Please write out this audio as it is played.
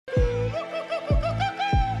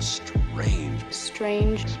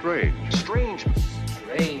strange. Strange. Strange.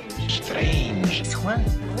 Strange. Strange.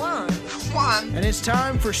 Juan. And it's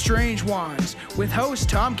time for Strange Juans with host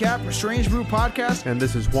Tom Cap from Strange Brew Podcast. And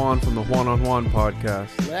this is Juan from the Juan on Juan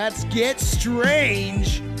podcast. Let's get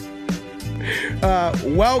strange.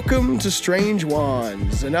 Welcome to Strange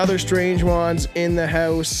Juans. Another Strange Juans in the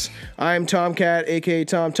house. I'm Tomcat, aka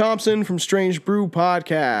Tom Thompson from Strange Brew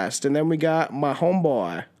Podcast. And then we got my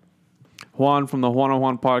homeboy Juan from the Juan on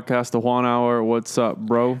Juan podcast, the Juan Hour. What's up,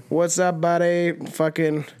 bro? What's up, buddy?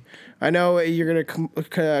 I know you're going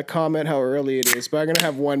to comment how early it is, but I'm going to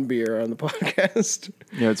have one beer on the podcast.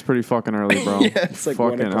 Yeah, it's pretty fucking early, bro. Yeah, it's like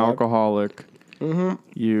fucking 1 o'clock. Alcoholic.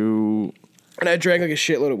 Mm-hmm. And I drank like a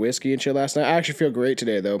shitload of whiskey and shit last night. I actually feel great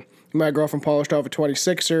today, though. My girlfriend polished off a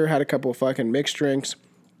 26er, had a couple of fucking mixed drinks.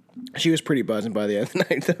 She was pretty buzzing by the end of the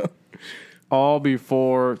night, though. All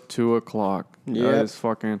before 2 o'clock. Yeah. That is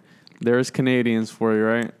fucking... There's Canadians for you,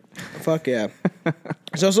 right? Fuck yeah.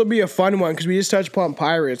 This also be a fun one because we just touched upon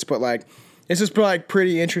pirates, but like this is like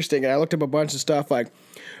pretty interesting. And I looked up a bunch of stuff like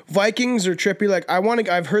Vikings are trippy. Like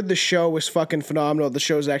I've heard the show was fucking phenomenal. The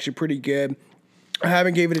show's actually pretty good. I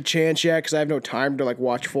haven't gave it a chance yet because I have no time to like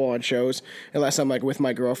watch full on shows unless I'm like with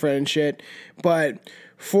my girlfriend and shit. But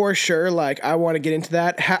for sure, like I want to get into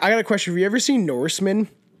that. I got a question. Have you ever seen Norseman?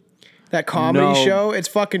 That comedy show? It's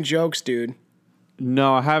fucking jokes, dude.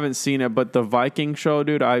 No, I haven't seen it, but the Viking show,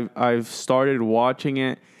 dude, I've started watching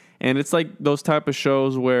it, and it's like those type of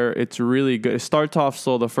shows where it's really good. It starts off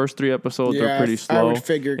slow. The first 3 episodes are pretty slow. I would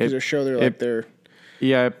figure because they're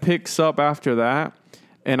Yeah, it picks up after that,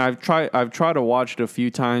 and I've tried to watch it a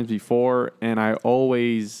few times before, and I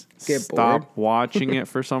always stop watching it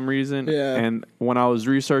for some reason. Yeah. And when I was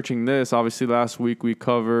researching this, obviously last week we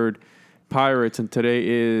covered pirates, and today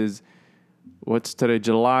is... What's today?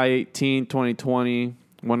 July 18, 2020,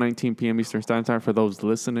 1:19 p.m. Eastern Standard Time for those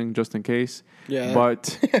listening, just in case. Yeah.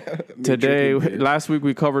 But today, last week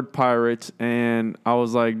we covered pirates, and I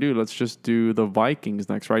was like, dude, let's just do the Vikings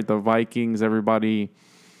next, right? The Vikings, everybody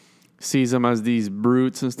sees them as these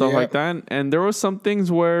brutes and stuff like that. And there were some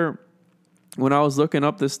things where, when I was looking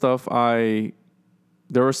up this stuff,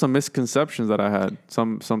 there were some misconceptions that I had.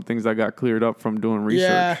 Some things that got cleared up from doing research.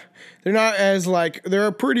 Yeah, they're not as like,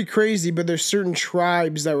 they're pretty crazy, but there's certain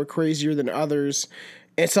tribes that were crazier than others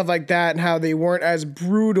and stuff like that, and how they weren't as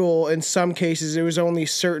brutal in some cases. It was only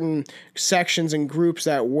certain sections and groups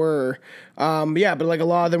that were. But like a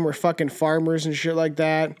lot of them were fucking farmers and shit like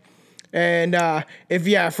that. And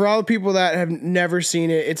for all the people that have never seen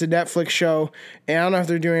it, it's a Netflix show, and I don't know if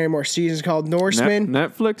they're doing any more seasons. Called Norseman.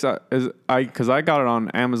 Netflix, because I got it on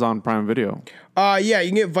Amazon Prime Video. You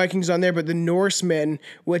can get Vikings on there, but the Norseman,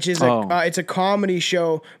 which is it's a comedy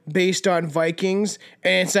show based on Vikings,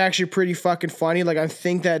 and it's actually pretty fucking funny. Like I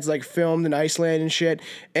think that's like filmed in Iceland and shit,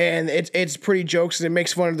 and it's pretty jokes. And it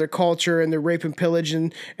makes fun of their culture and their rape and pillage,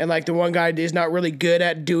 and like the one guy is not really good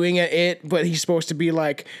at doing it, but he's supposed to be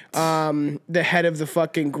like the head of the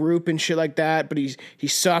fucking group and shit like that. But he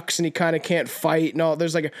sucks and he kind of can't fight and all.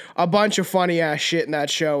 There's like a bunch of funny ass shit in that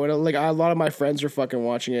show, and like a lot of my friends are fucking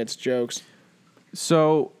watching it. It's jokes.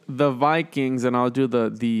 So the Vikings, and I'll do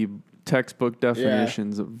the textbook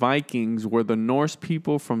definitions. Yeah. Vikings were the Norse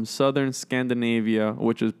people from southern Scandinavia,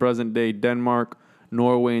 which is present-day Denmark,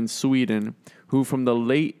 Norway, and Sweden, who from the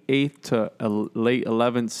late 8th to late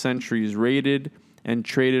 11th centuries raided and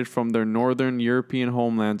traded from their northern European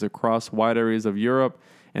homelands across wide areas of Europe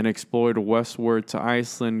and explored westward to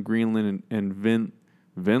Iceland, Greenland, and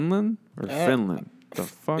Vinland? Or Finland? The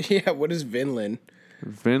fuck? Yeah, what is Vinland?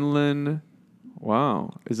 Vinland...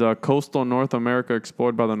 Wow. Is coastal North America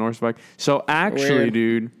explored by the Norse Vikings? So actually,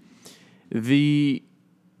 dude, the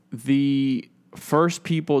first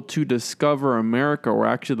people to discover America were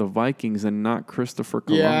actually the Vikings and not Christopher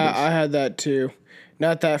Columbus. Yeah, I had that too.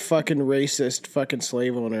 Not that fucking racist fucking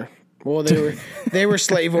slave owner. Well, they were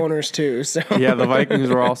slave owners too. So yeah, the Vikings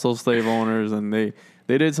were also slave owners, and they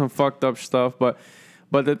did some fucked up stuff,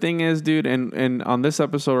 But the thing is, dude, and on this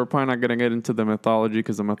episode, we're probably not going to get into the mythology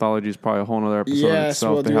because the mythology is probably a whole other episode in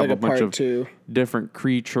itself. We'll they do have like a bunch of two. Different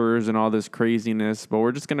creatures and all this craziness. But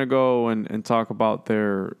we're just going to go and talk about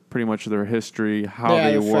pretty much their history, how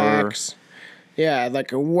they were. Facts. Yeah,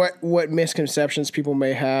 like what misconceptions people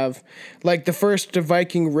may have. Like the first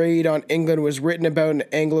Viking raid on England was written about in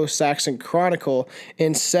Anglo-Saxon Chronicle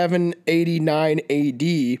in 789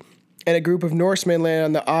 AD. and a group of Norsemen land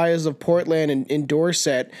on the Isles of Portland in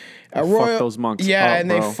Dorset. Fuck those monks. Yeah, up, and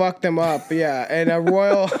bro. they fucked them up. Yeah, and a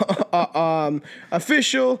royal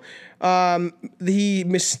official, he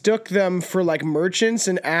mistook them for like merchants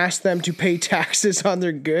and asked them to pay taxes on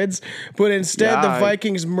their goods, but instead the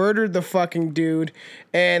Vikings murdered the fucking dude,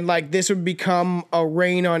 and like this would become a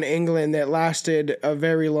reign on England that lasted a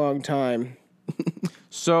very long time.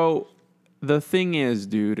 So the thing is,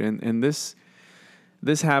 dude, and this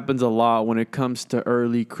happens a lot when it comes to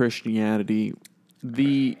early Christianity.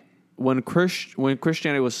 When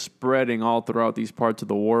Christianity was spreading all throughout these parts of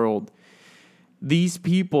the world, these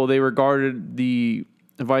people, they regarded the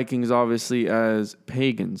Vikings obviously as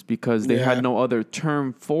pagans because they had no other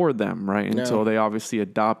term for them, right? Until they obviously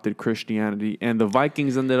adopted Christianity. And the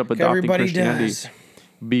Vikings ended up adopting Christianity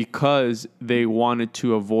because they wanted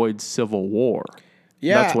to avoid civil war.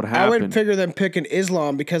 Yeah, that's what happened. I would figure them picking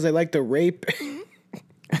Islam because they like to rape.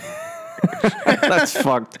 That's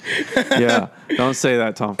fucked. Yeah, don't say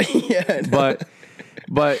that, Tom. Yeah, no.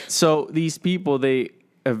 But so these people, they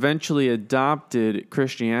eventually adopted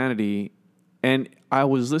Christianity, and I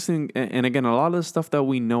was listening, and again, a lot of the stuff that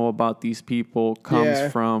we know about these people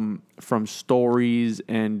comes from stories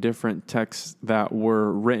and different texts that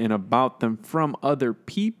were written about them from other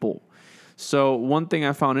people. So one thing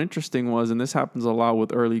I found interesting was, and this happens a lot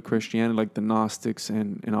with early Christianity, like the Gnostics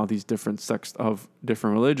and all these different sects of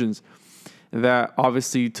different religions, that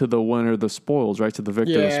obviously to the winner the spoils, right? To the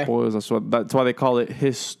victor the spoils. That's why they call it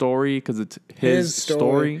his story, because it's his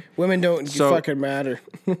story. Women don't fucking matter.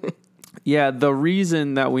 Yeah, the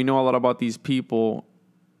reason that we know a lot about these people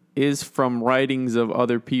is from writings of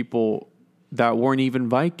other people that weren't even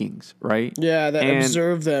Vikings, right? Yeah, that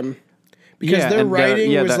observed them. Because their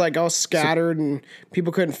writing was like all scattered and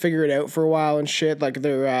people couldn't figure it out for a while and shit. Like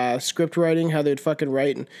their script writing, how they'd fucking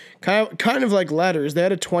write, and kind of like letters. They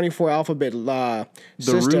had a 24 alphabet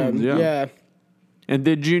system. Runes, yeah. And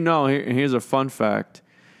did you know, here's a fun fact.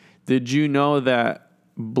 Did you know that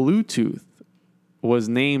Bluetooth was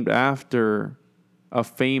named after a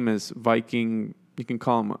famous Viking, you can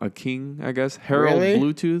call him a king, I guess, Harold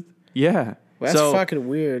Bluetooth? Yeah. Well, that's fucking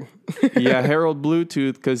weird. Yeah, Harold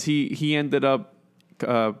Bluetooth, because he ended up,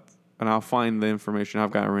 and I'll find the information.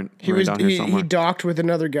 I've got it written down here somewhere. He docked with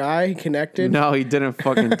another guy. He connected. No, he didn't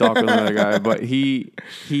fucking dock with another guy, but he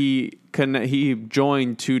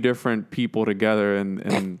joined two different people together,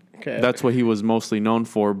 and that's what he was mostly known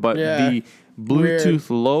for. But the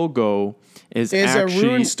Bluetooth logo is actually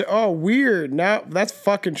a rune. Oh, weird. Now that's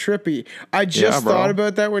fucking trippy. I just thought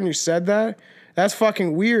about that when you said that. That's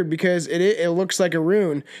fucking weird because it looks like a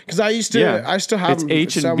rune. Because I still have them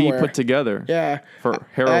H and somewhere. B put together. Yeah, for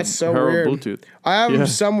Harold. That's so Harold weird. Bluetooth. I have them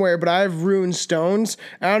somewhere, but I have rune stones.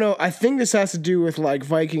 I don't know. I think this has to do with like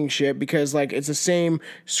Viking shit because like it's the same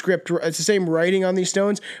script. It's the same writing on these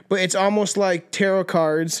stones, but it's almost like tarot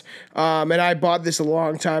cards. And I bought this a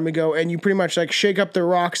long time ago. And you pretty much like shake up the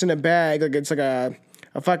rocks in a bag, like it's like a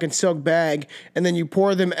fucking silk bag, and then you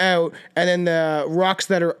pour them out, and then the rocks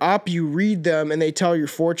that are up, you read them, and they tell your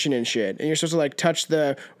fortune and shit. And you're supposed to like touch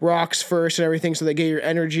the rocks first and everything, so they get your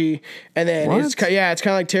energy. And then it's kind of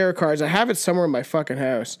like tarot cards. I have it somewhere in my fucking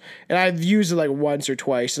house, and I've used it like once or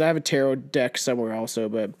twice. And I have a tarot deck somewhere also,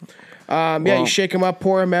 but you shake them up,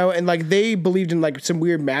 pour them out, and like they believed in like some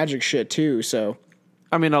weird magic shit too. So.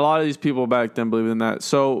 I mean, a lot of these people back then believed in that.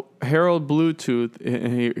 So Harold Bluetooth,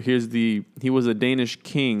 he was a Danish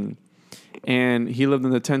king, and he lived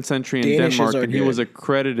in the 10th century in Denmark, and he was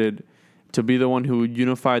accredited to be the one who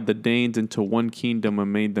unified the Danes into one kingdom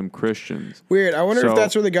and made them Christians. Weird. I wonder if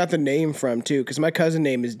that's where they got the name from too, because my cousin's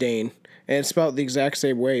name is Dane, and it's spelled the exact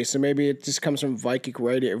same way. So maybe it just comes from Viking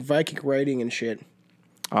writing and shit.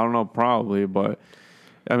 I don't know, probably, but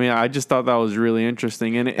I mean, I just thought that was really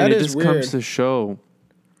interesting, and it just comes to show.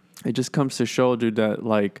 It just comes to show, dude, that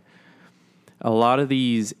like a lot of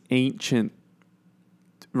these ancient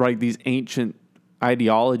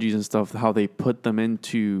ideologies and stuff, how they put them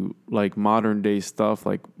into like modern day stuff.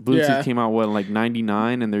 Like Bluetooth came out in like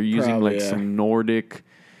 99, and they're using some Nordic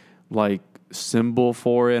like symbol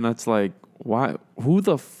for it, and it's like, why? Who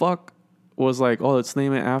the fuck was like, oh, let's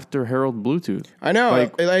name it after Harold Bluetooth? I know,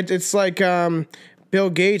 like, it's like Bill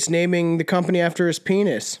Gates naming the company after his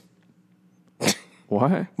penis.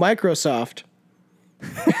 What? Microsoft.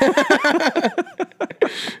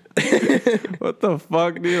 What the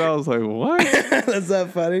fuck, dude? I was like, what? That's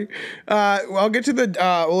not funny. I'll get to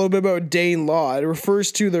a little bit about Dane law. It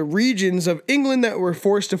refers to the regions of England that were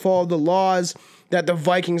forced to follow the laws that the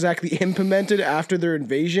Vikings actually implemented after their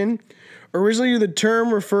invasion. Originally, the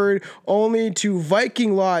term referred only to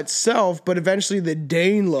Viking law itself, but eventually the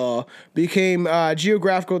Danelaw became a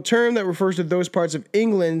geographical term that refers to those parts of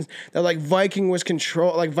England that Vikings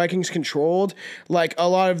controlled, like a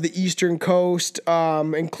lot of the eastern coast,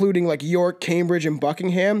 including like York, Cambridge, and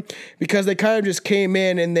Buckingham, because they kind of just came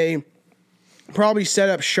in and they probably set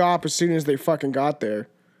up shop as soon as they fucking got there.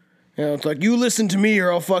 You know, it's like, you listen to me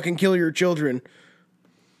or I'll fucking kill your children.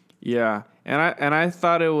 Yeah, and I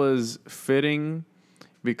thought it was fitting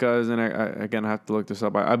because, and I have to look this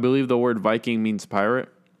up. I believe the word Viking means pirate.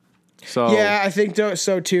 So yeah, I think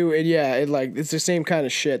so too. And yeah, it's the same kind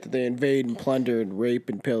of shit that they invade and plunder and rape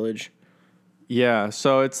and pillage. Yeah,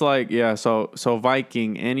 so it's like, so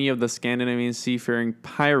Viking, any of the Scandinavian seafaring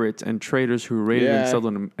pirates and traders who raided and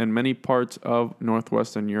settled in many parts of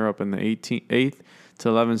northwestern Europe in the 8th to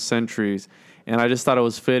 11th centuries. And I just thought it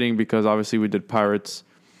was fitting because obviously we did pirates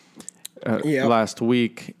last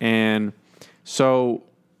week. And so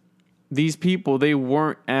these people, they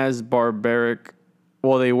weren't as barbaric.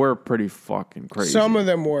 Well, they were pretty fucking crazy. Some of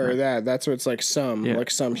them were That's what it's like. Like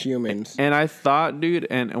some humans. And I thought, dude,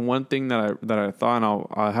 and one thing that I thought, and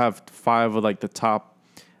I'll have 5 of like the top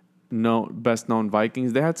best known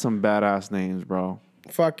Vikings. They had some badass names, bro.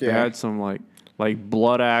 Fuck yeah. They had some like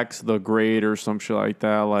Blood Axe the Great or some shit like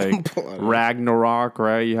that, like Ragnarok,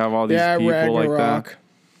 right? You have all these people Ragnarok. like that.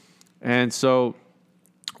 And so,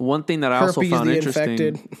 one thing that I also found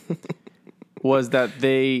interesting was that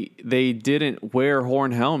they didn't wear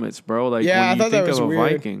horn helmets, bro. Like, when I you thought think that was of a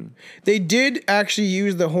weird. Viking, they did actually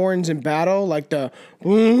use the horns in battle, like the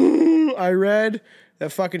I read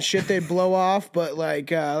that fucking shit they'd blow off, but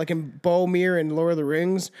like in Boromir and Lord of the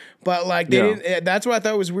Rings. But like they didn't. That's what I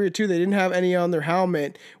thought was weird too. They didn't have any on their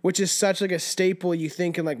helmet, which is such like a staple you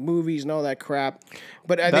think in like movies and all that crap.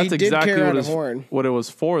 But they did carry out a horn. What it was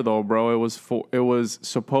for, though, bro. It was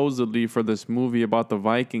supposedly for this movie about the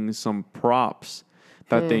Vikings, some props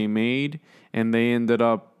that they made, and they ended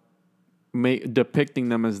up depicting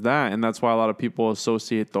them as that, and that's why a lot of people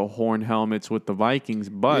associate the horn helmets with the Vikings.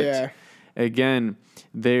 But again,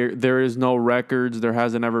 there is no records. There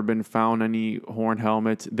hasn't ever been found any horn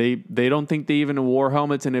helmets. They don't think they even wore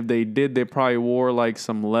helmets, and if they did, they probably wore like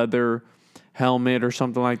some leather helmet or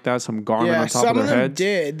something like that, some garment on top of their heads. Some of them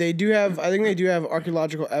did. They do have. I think they do have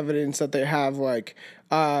archaeological evidence that they have like.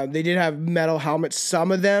 They did have metal helmets,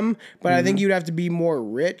 some of them, but I think you'd have to be more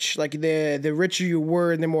rich. Like the richer you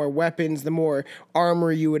were, the more weapons, the more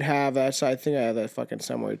armor you would have. So I think I have that fucking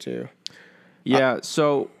somewhere too. Yeah.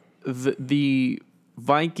 So the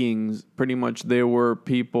Vikings, pretty much, they were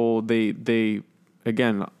people. They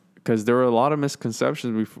again, because there were a lot of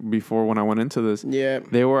misconceptions before when I went into this. Yeah.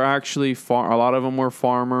 They were actually a lot of them were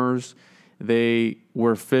farmers. They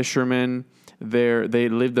were fishermen. They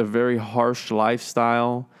lived a very harsh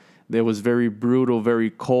lifestyle. It was very brutal,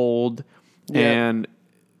 very cold, and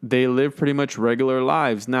they lived pretty much regular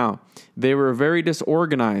lives. Now, they were very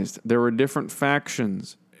disorganized. There were different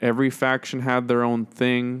factions. Every faction had their own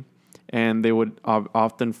thing, and they would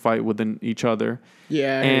often fight within each other.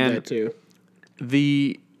 Yeah, I heard that too.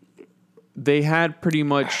 They had pretty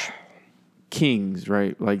much kings,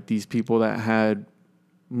 right? Like these people that had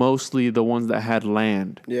mostly the ones that had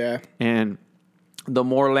land. Yeah. And the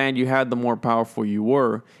more land you had, the more powerful you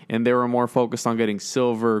were. And they were more focused on getting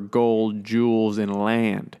silver, gold, jewels, and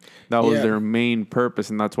land. That was their main purpose,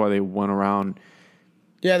 and that's why they went around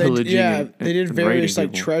pillaging they did various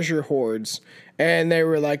like treasure hoards. And they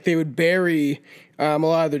were like, they would bury a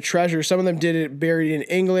lot of their treasure. Some of them did it buried in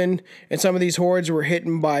England, and some of these hoards were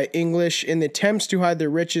hidden by English in the attempts to hide their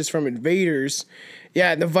riches from invaders.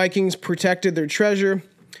 Yeah, the Vikings protected their treasure.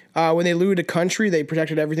 When they looted a country, they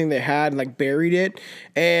protected everything they had and like buried it.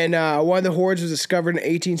 And one of the hoards was discovered in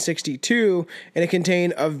 1862, and it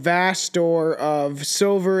contained a vast store of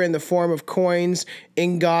silver in the form of coins,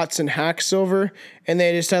 ingots, and hack silver. And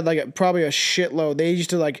they just had like probably a shitload. They used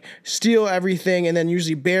to like steal everything and then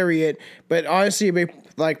usually bury it. But honestly, they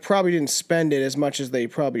like probably didn't spend it as much as they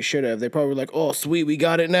probably should have. They probably were like, "Oh, sweet, we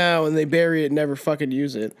got it now," and they bury it and never fucking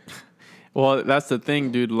use it. Well, that's the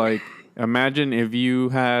thing, dude. Like, imagine if you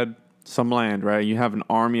had some land, right? You have an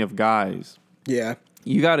army of guys. Yeah.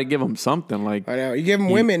 You got to give them something. Like, I know. You give them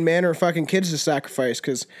women, man, or fucking kids to sacrifice,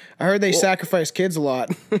 because I heard they sacrifice kids a lot.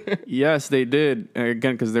 Yes, they did.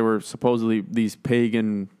 Again, because they were supposedly these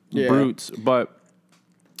pagan brutes. But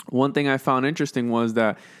one thing I found interesting was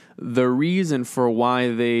that the reason for why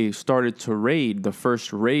they started to raid, the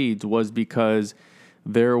first raids, was because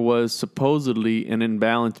there was supposedly an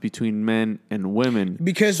imbalance between men and women.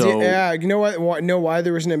 Because you know what? Know why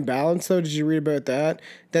there was an imbalance though? Did you read about that?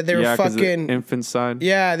 That they were fucking infanticide.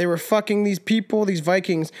 Yeah, they were fucking these people. These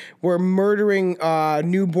Vikings were murdering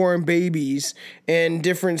newborn babies in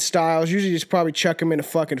different styles. Usually, just probably chuck them in a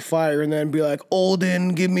fucking fire and then be like,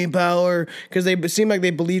 "Odin, give me power," because they seemed like they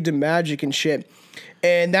believed in magic and shit.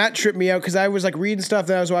 And that tripped me out because I was like reading stuff,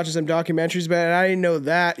 then I was watching some documentaries about it, and I didn't know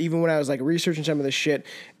that even when I was like researching some of this shit,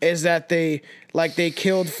 is that they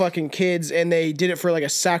killed fucking kids and they did it for like a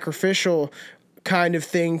sacrificial kind of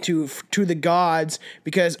thing to the gods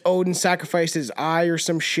because Odin sacrificed his eye or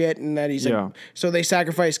some shit, and that he's like, so they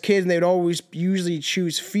sacrificed kids, and they'd always usually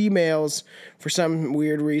choose females for some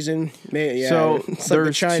weird reason. So it's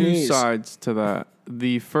there's two sides to that.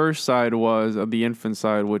 The first side was the infant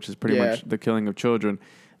side, which is pretty much the killing of children.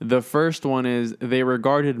 The first one is they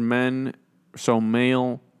regarded men, so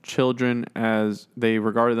male children, as they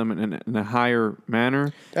regarded them in a higher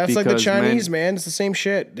manner. That's like the Chinese, man. It's the same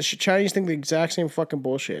shit. The Chinese think the exact same fucking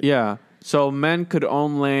bullshit. Yeah. So men could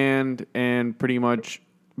own land and pretty much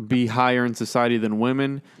be higher in society than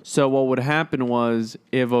women. So what would happen was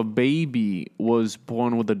if a baby was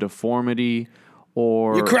born with a deformity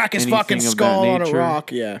or you crack his fucking skull on a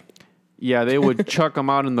rock, yeah, they would chuck them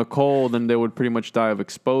out in the cold and they would pretty much die of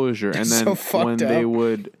exposure. And then when they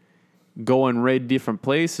would go and raid different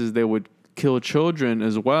places, they would kill children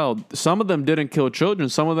as well. Some of them didn't kill children.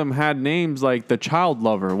 Some of them had names like the Child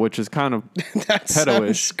Lover, which is kind of that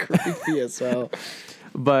pedo-ish. Sounds creepy as hell.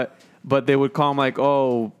 But they would call him like,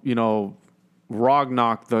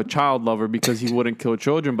 Ragnak, the Child Lover, because he wouldn't kill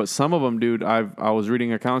children. But some of them, dude, I was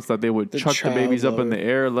reading accounts that they would chuck the babies up in the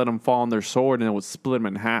air, let them fall on their sword, and it would split them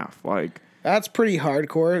in half. Like, that's pretty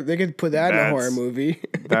hardcore. They could put that in a horror movie.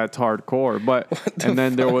 That's hardcore. But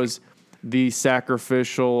then there was the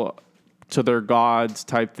sacrificial to their gods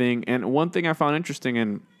type thing. And one thing I found interesting,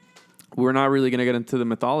 and we're not really going to get into the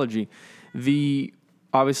mythology,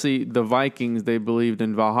 obviously the Vikings, they believed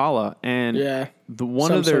in Valhalla, and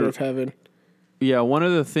some sort of heaven. Yeah, one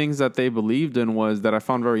of the things that they believed in was that I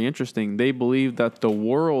found very interesting. They believed that the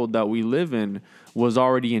world that we live in was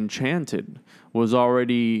already enchanted, was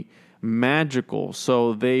already magical.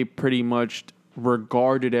 So they pretty much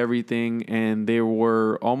regarded everything, and they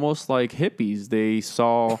were almost like hippies. They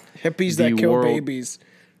saw hippies that kill babies.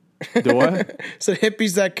 The what? So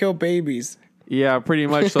hippies that kill babies. Yeah, pretty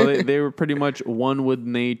much. So they were pretty much one with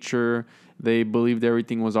nature. They believed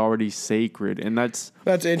everything was already sacred, and that's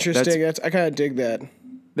interesting. I kind of dig that.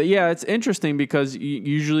 But yeah, it's interesting because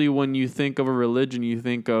usually when you think of a religion, you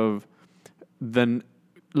think of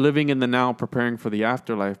living in the now, preparing for the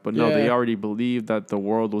afterlife. But no, they already believed that the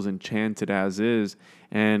world was enchanted as is,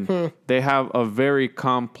 and they have a very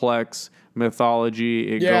complex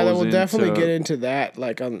mythology. We'll definitely get into that,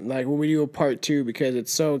 like when we do a part 2, because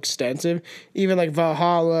it's so extensive. Even like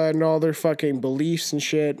Valhalla and all their fucking beliefs and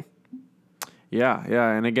shit. Yeah,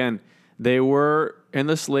 and again, they were in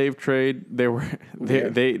the slave trade.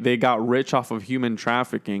 They got rich off of human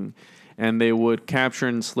trafficking, and they would capture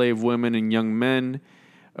and enslave women and young men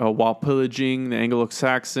while pillaging the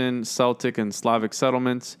Anglo-Saxon, Celtic, and Slavic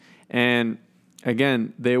settlements. And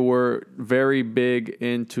again, they were very big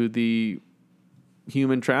into the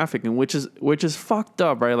human trafficking, which is fucked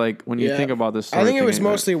up, right? Like when you think about this. I think it was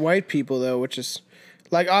mostly white people though, which is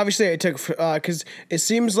like obviously it took because it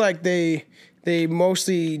seems like they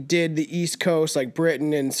mostly did the East Coast, like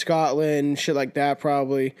Britain and Scotland, shit like that,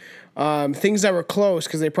 probably. Things that were close,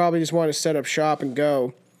 because they probably just wanted to set up shop and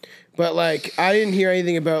go. But, like, I didn't hear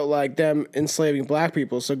anything about, like, them enslaving black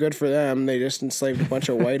people, so good for them. They just enslaved a bunch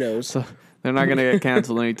of whitos. So they're not going to get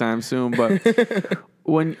canceled anytime soon. But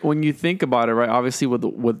when you think about it, right, obviously with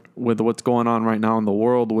what's going on right now in the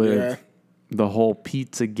world with the whole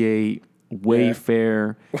Pizzagate,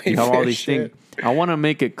 Wayfair, you have all these things. I want to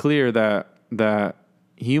make it clear that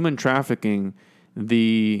human trafficking,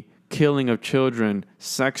 the killing of children,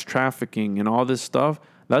 sex trafficking, and all this stuff,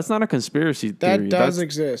 that's not a conspiracy theory. That does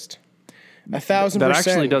exist. 1,000%. That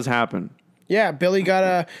actually does happen. Yeah, Billy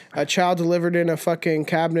got a child delivered in a fucking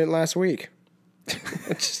cabinet last week.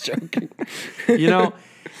 Just joking.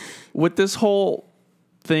 With this whole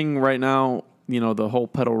thing right now, the whole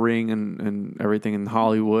pedal ring and everything in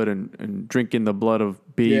Hollywood and drinking the blood of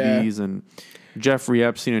babies and Jeffrey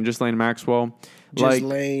Epstein and Ghislaine Maxwell.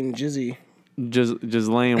 Ghislaine,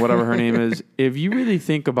 whatever her name is. If you really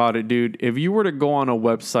think about it, dude, if you were to go on a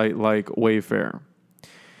website like Wayfair,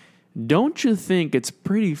 don't you think it's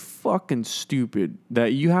pretty fucking stupid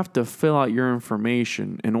that you have to fill out your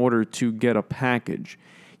information in order to get a package?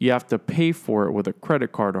 you have to pay for it with a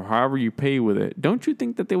credit card or however you pay with it. Don't you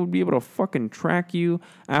think that they would be able to fucking track you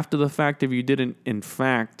after the fact if you didn't, in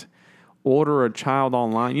fact, order a child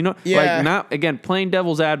online? You know, like, not, again, playing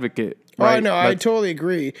devil's advocate. Right? Oh, no, I totally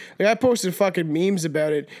agree. Like, I posted fucking memes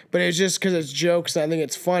about it, but it's just because it's jokes and I think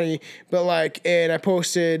it's funny. But, like, and I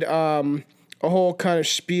posted a whole kind of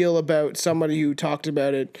spiel about somebody who talked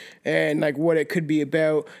about it and, like, what it could be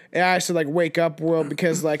about. And I said, like, wake up, world,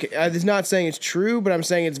 because, like, I'm not saying it's true, but I'm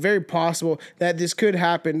saying it's very possible that this could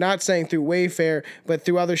happen. Not saying through Wayfair, but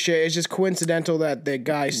through other shit. It's just coincidental that the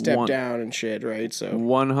guy stepped down and shit, right? So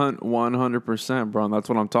 100%, bro. And that's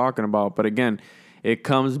what I'm talking about. But, again, it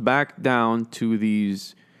comes back down to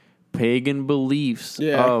these pagan beliefs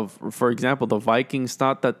of, for example, the Vikings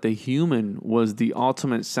thought that the human was the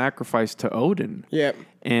ultimate sacrifice to Odin. Yeah.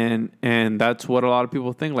 And that's what a lot of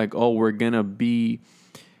people think, like, oh, we're going to be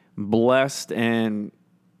blessed and,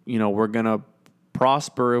 you know, we're going to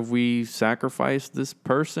prosper if we sacrifice this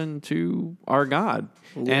person to our God.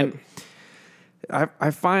 Yep. And I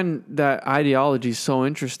find that ideology so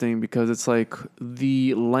interesting because it's like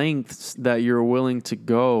the lengths that you're willing to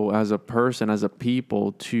go as a person, as a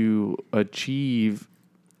people, to achieve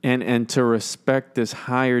and to respect this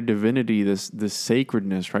higher divinity, this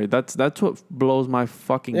sacredness, right? That's what blows my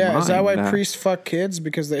fucking mind. Yeah, is that why priests fuck kids?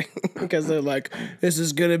 Because they're like, this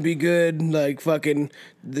is gonna be good, like fucking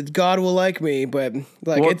God will like me, but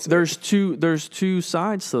like, well, there's two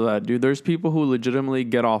sides to that, dude. There's people who legitimately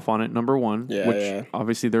get off on it, number one, which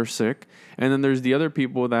obviously they're sick, and then there's the other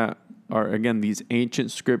people that are, again, these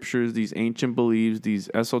ancient scriptures, these ancient beliefs, these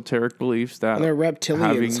esoteric beliefs that they're reptilians.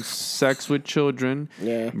 Having sex with children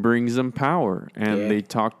brings them power. And they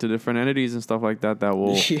talk to different entities and stuff like that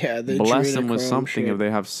will bless them with something if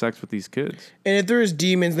they have sex with these kids. And if there's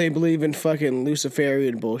demons, they believe in fucking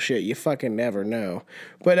Luciferian bullshit. You fucking never know.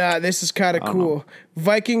 But this is kind of cool.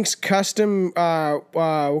 Vikings custom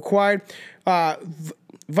required...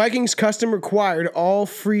 Vikings custom required all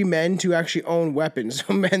free men to actually own weapons,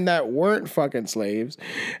 so men that weren't fucking slaves,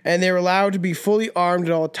 and they were allowed to be fully armed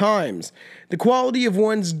at all times. The quality of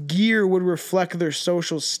one's gear would reflect their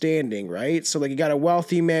social standing, right? So, like, you got a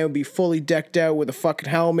wealthy man would be fully decked out with a fucking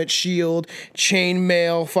helmet, shield,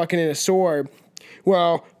 chainmail, fucking, and a sword.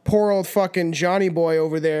 Well, poor old fucking Johnny boy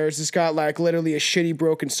over there has just got, like, literally a shitty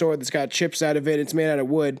broken sword that's got chips out of it. It's made out of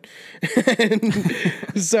wood.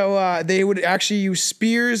 So they would actually use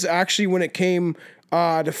spears, actually, when it came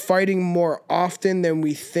to fighting more often than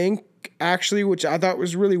we think, actually, which I thought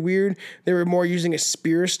was really weird. They were more using a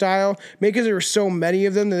spear style. Maybe because there were so many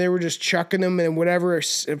of them that they were just chucking them, and whatever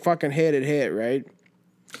it fucking hit, it hit, right?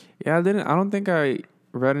 Yeah, I don't think I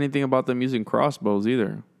read anything about them using crossbows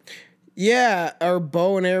either. Yeah, or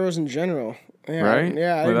bow and arrows in general. Yeah, right?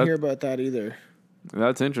 I didn't hear about that either.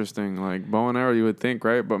 That's interesting. Like, bow and arrow, you would think,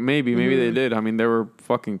 right? But maybe they did. I mean, they were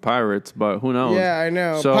fucking pirates, but who knows? Yeah, I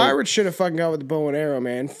know. So, pirates should have fucking got with the bow and arrow,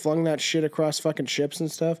 man. Flung that shit across fucking ships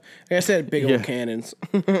and stuff. Like I said, big old cannons.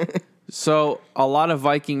 So, a lot of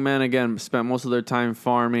Viking men, again, spent most of their time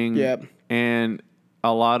farming. Yep. And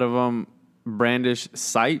a lot of them brandish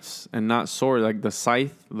scythes and not swords, like the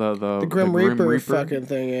scythe, the Grim Reaper fucking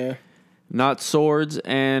thing, yeah. Not swords,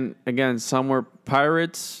 and again, some were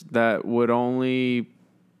pirates that would only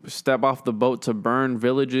step off the boat to burn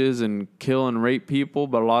villages and kill and rape people,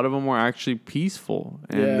 but a lot of them were actually peaceful,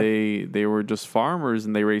 and they were just farmers,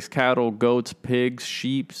 and they raised cattle, goats, pigs,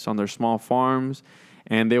 sheep on their small farms,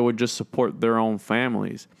 and they would just support their own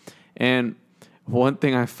families. And one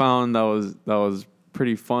thing I found that was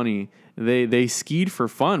pretty funny, they skied for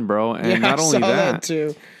fun, bro, and not only that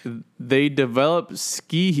too. They developed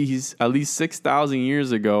skis at least 6,000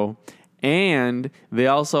 years ago, and they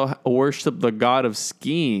also worshiped the god of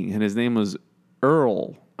skiing, and his name was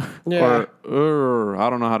Earl. Yeah. Or I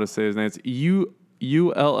don't know how to say his name. It's Ullr,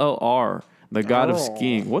 the god of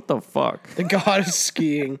skiing. What the fuck? The god of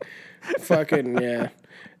skiing. Fucking, yeah.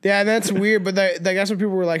 Yeah, that's weird, but that's what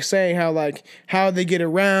people were like saying, how they get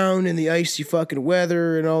around in the icy fucking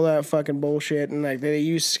weather and all that fucking bullshit, and like they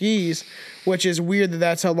use skis, which is weird that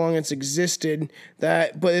that's how long it's existed.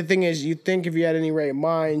 But the thing is, you think if you had any right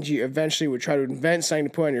mind, you eventually would try to invent something to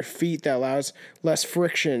put on your feet that allows less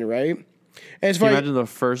friction, right? And Can you imagine the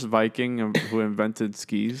first Viking who invented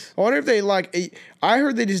skis? I wonder if they I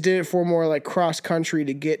heard they just did it for more like cross country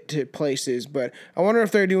to get to places, but I wonder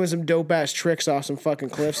if they're doing some dope ass tricks off some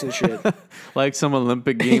fucking cliffs and shit. Like some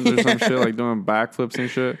Olympic games or some shit, like doing backflips and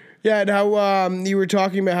shit. Yeah, and how you were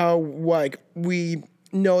talking about how like we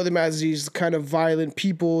know them as these kind of violent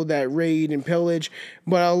people that raid and pillage,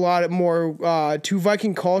 but a lot more to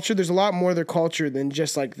Viking culture. There's a lot more of their culture than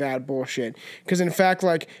just like that bullshit. Because in fact,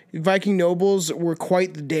 like Viking nobles were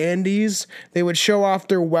quite the dandies. They would show off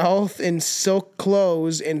their wealth in silk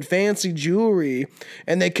clothes and fancy jewelry,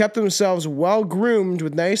 and they kept themselves well groomed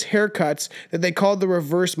with nice haircuts that they called the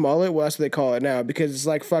reverse mullet. Well, that's what they call it now because it's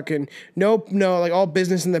like fucking no, like all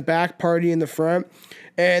business in the back, party in the front.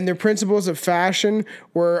 And their principles of fashion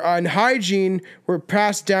and hygiene were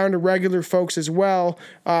passed down to regular folks as well.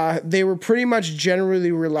 They were pretty much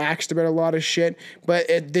generally relaxed about a lot of shit, but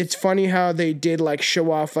it's funny how they did like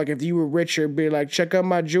show off. Like if you were richer, be like, check out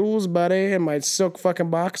my jewels, buddy, and my silk fucking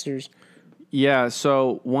boxers. Yeah.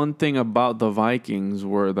 So one thing about the Vikings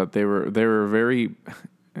were that they were very,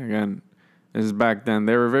 again, this is back then.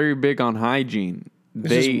 They were very big on hygiene.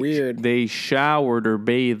 This is weird. They showered or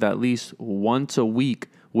bathed at least once a week,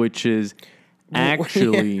 which is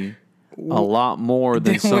actually a lot more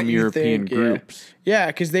than some European groups. Yeah,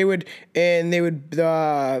 because they would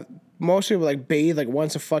mostly would like bathe like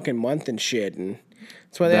once a fucking month and shit, and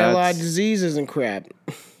that's why they had a lot of diseases and crap.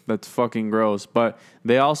 That's fucking gross. But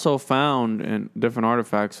they also found in different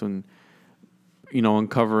artifacts and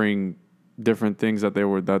uncovering different things that they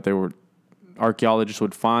were archaeologists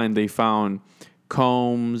would find. They found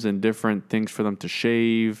combs and different things for them to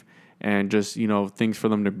shave and just, things for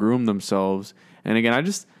them to groom themselves. And again,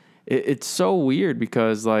 it's so weird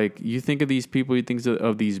because like you think of these people, you think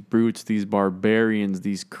of these brutes, these barbarians,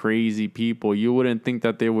 these crazy people. You wouldn't think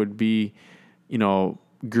that they would be,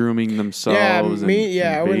 grooming themselves. I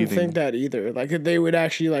wouldn't think that either. Like they would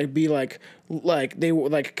actually like be like they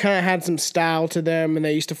like kind of had some style to them, and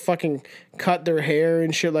they used to fucking cut their hair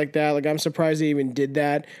and shit like that. Like I'm surprised they even did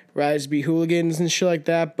that, rather to be hooligans and shit like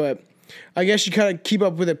that. But I guess you kind of keep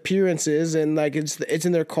up with appearances, and like it's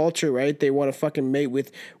in their culture, right? They want to fucking mate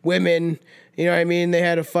with women. You know what I mean? They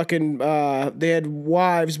had they had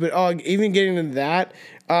wives, but even getting into that.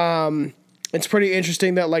 It's pretty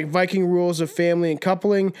interesting that like Viking rules of family and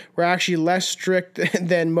coupling were actually less strict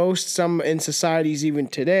than some in societies even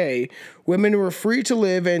today. Women were free to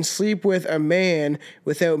live and sleep with a man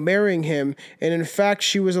without marrying him, and in fact,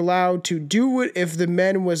 she was allowed to do it if the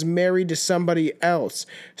man was married to somebody else.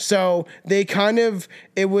 So it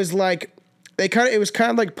was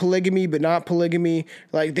kind of like polygamy, but not polygamy.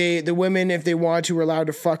 Like the women, if they wanted to, were allowed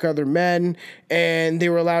to fuck other men, and they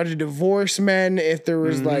were allowed to divorce men if there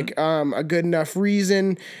was like a good enough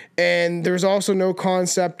reason. And there's also no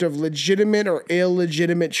concept of legitimate or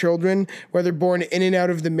illegitimate children. Whether born in and out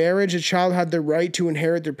of the marriage, a child had the right to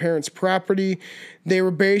inherit their parents' property. They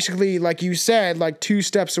were basically, like you said, like 2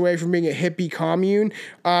 steps away from being a hippie commune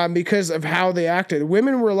because of how they acted.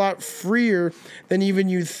 Women were a lot freer than even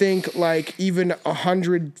you'd think, like even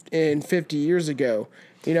 150 years ago.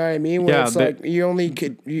 You know what I mean? Where it's like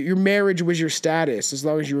your marriage was your status as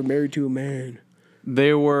long as you were married to a man.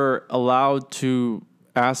 They were allowed to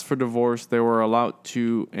ask for divorce. They were allowed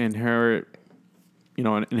to inherit,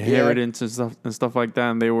 an inheritance and stuff like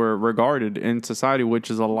that. And they were regarded in society,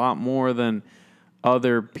 which is a lot more than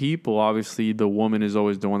other people. Obviously, the woman is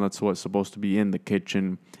always the one that's supposed to be in the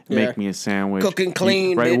kitchen, make me a sandwich, cook and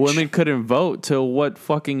clean, right? bitch. Women couldn't vote till what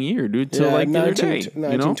fucking year, dude? Till like the other day,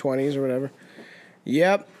 1920s or whatever.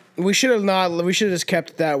 Yep. We should have just kept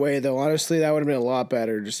it that way, though. Honestly, that would have been a lot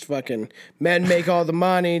better. Just fucking men make all the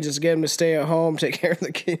money, just get them to stay at home, take care of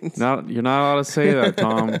the kids. No, you're not allowed to say that,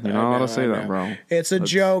 Tom. You're not allowed to say that, bro. It's a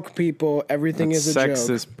joke, people. Everything is a joke.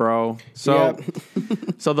 Sexist, bro. So,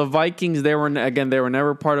 so the Vikings, they were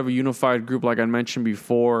never part of a unified group, like I mentioned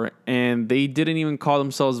before, and they didn't even call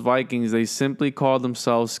themselves Vikings. They simply called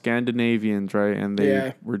themselves Scandinavians, right? And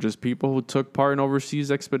they were just people who took part in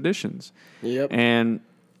overseas expeditions. Yep. And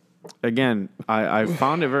again, I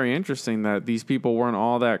found it very interesting that these people weren't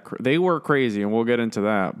all that... they were crazy, and we'll get into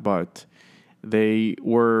that, but they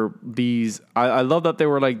were these... I love that they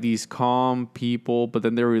were like these calm people, but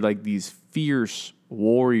then they were like these fierce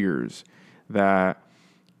warriors that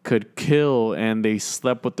could kill, and they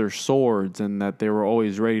slept with their swords, and that they were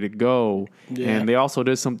always ready to go. Yeah. And they also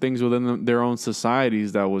did some things within their own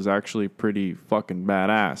societies that was actually pretty fucking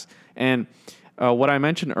badass. And... what I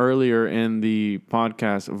mentioned earlier in the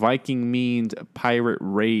podcast, Viking means pirate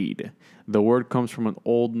raid. The word comes from an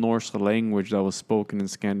Old Norse language that was spoken in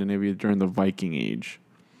Scandinavia during the Viking Age.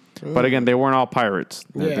 But again, they weren't all pirates.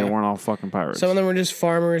 They weren't all fucking pirates. Some of them were just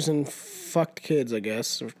farmers and fucked kids, I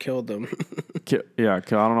guess, or killed them. I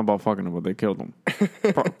don't know about fucking him, but they killed him.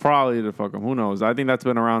 Probably to fuck him. Who knows? I think that's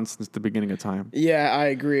been around since the beginning of time. Yeah, I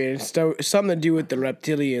agree. It's something to do with the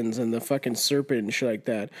reptilians and the fucking serpent and shit like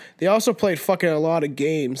that. They also played fucking a lot of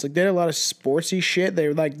games. Like, they did a lot of sportsy shit.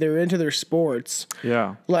 They're into their sports.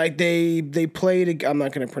 Yeah. Like, they played, I'm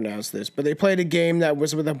not going to pronounce this, but they played a game that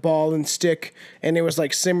was with a ball and stick, and it was,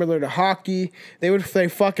 like, similar to hockey. They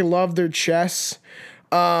fucking loved their chess.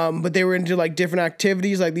 But they were into like different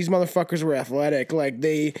activities. Like, these motherfuckers were athletic. Like,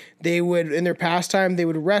 they would, in their pastime, they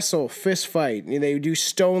would wrestle, fist fight. And they would do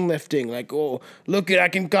stone lifting. Like, oh, look at I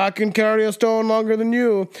can carry a stone longer than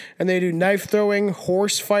you. And they do knife throwing,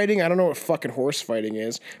 horse fighting. I don't know what fucking horse fighting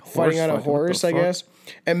is. Fighting on a horse, I guess.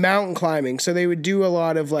 And mountain climbing. So they would do a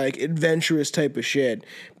lot of like adventurous type of shit.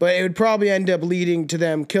 But it would probably end up leading to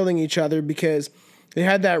them killing each other, because they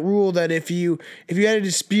had that rule that if you had a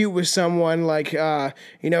dispute with someone, like,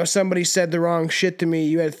 somebody said the wrong shit to me,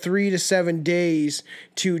 you had 3 to 7 days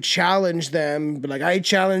to challenge them. But like, I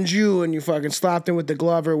challenge you, and you fucking slapped them with the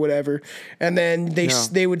glove or whatever. And then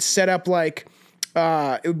they would set up like,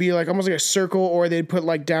 it would be like almost like a circle, or they'd put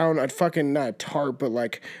like down a fucking, not a tarp, but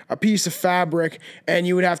like a piece of fabric, and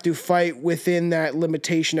you would have to fight within that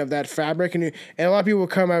limitation of that fabric. And a lot of people would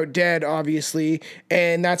come out dead, obviously,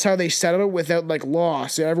 and that's how they settled it without like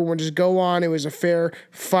loss. So everyone would just go on. It was a fair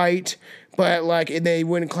fight. But like, they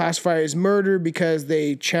wouldn't classify it as murder because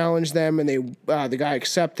they challenged them, and the guy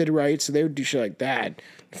accepted, right? So they would do shit like that,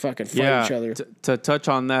 fucking fight each other. To touch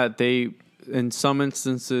on that, in some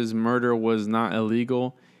instances, murder was not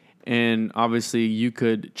illegal, and obviously you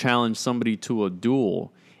could challenge somebody to a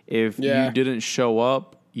duel. If you didn't show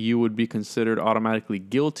up, you would be considered automatically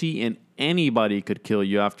guilty, and anybody could kill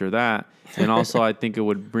you after that. And also, I think it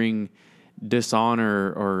would bring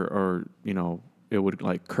dishonor, or it would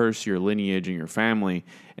like curse your lineage and your family.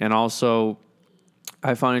 And also,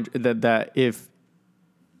 I found that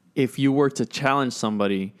if you were to challenge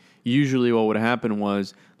somebody, usually what would happen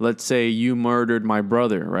was, let's say you murdered my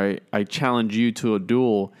brother, right? I challenge you to a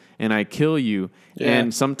duel and I kill you. Yeah.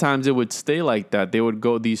 And sometimes it would stay like that.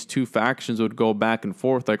 These two factions would go back and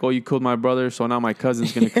forth. Like, oh, you killed my brother, so now my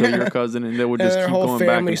cousin's going to kill your cousin. And they would just keep going back and forth. Their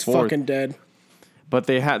whole family's fucking dead. But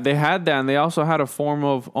they had that, and they also had a form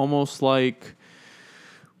of almost like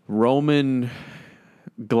Roman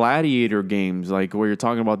gladiator games, like where you're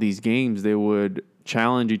talking about these games, they would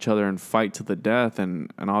challenge each other and fight to the death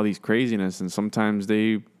and all these craziness, and sometimes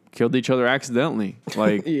they killed each other accidentally.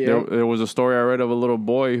 Like there was a story I read of a little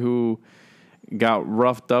boy who got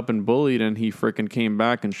roughed up and bullied, and he freaking came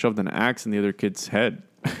back and shoved an axe in the other kid's head.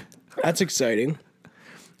 That's exciting.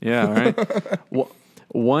 Yeah, right.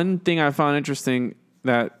 One thing I found interesting,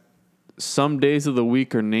 that some days of the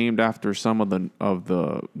week are named after some of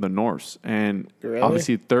the Norse, and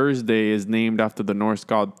obviously Thursday is named after the Norse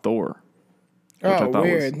god Thor. Oh,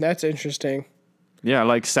 weird. That's interesting. Yeah,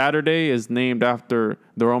 like Saturday is named after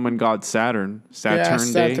the Roman god Saturn. Saturn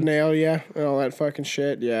Day. Saturnalia, yeah, and all that fucking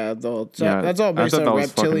shit. Yeah, that's all based on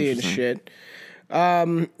reptilian shit.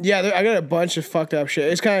 I got a bunch of fucked up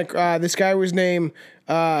shit. It's kind of this guy was named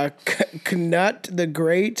Knut the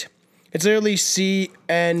Great. It's literally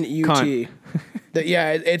CNUT.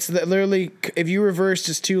 It's literally, if you reverse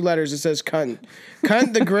his 2 letters, it says cunt.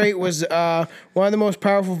 Cunt the Great was one of the most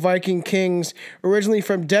powerful Viking kings, originally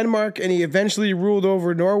from Denmark, and he eventually ruled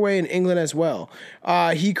over Norway and England as well.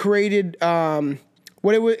 He created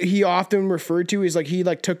he often referred to is like he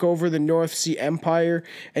took over the North Sea Empire,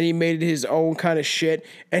 and he made it his own kind of shit.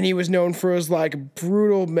 And he was known for his like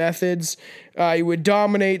brutal methods. He would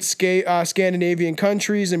dominate Scandinavian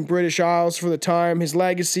countries and British Isles for the time. His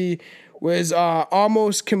legacy was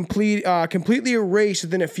almost completely erased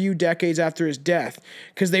within a few decades after his death,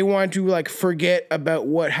 because they wanted to like forget about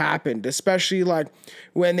what happened, especially like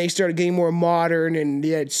when they started getting more modern and they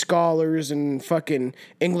had scholars and fucking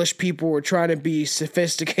English people were trying to be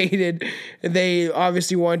sophisticated. They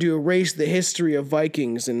obviously wanted to erase the history of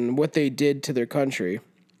Vikings and what they did to their country.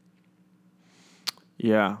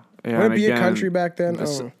 Yeah. Would it be a country back then?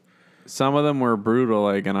 Some of them were brutal,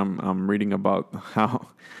 like, and I'm reading about how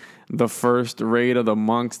the first raid of the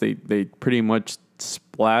monks, they pretty much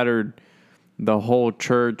splattered the whole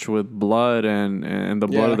church with blood and the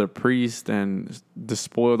blood of the priest, and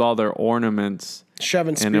despoiled all their ornaments.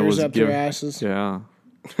 Shoving spears up their asses. Yeah.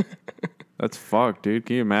 That's fucked, dude.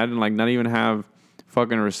 Can you imagine? Like, not even have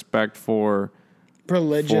fucking respect for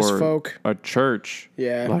religious folk. A church.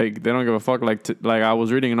 Yeah. Like, they don't give a fuck. Like I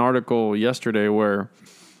was reading an article yesterday where,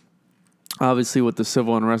 obviously with the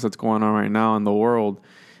civil unrest that's going on right now in the world,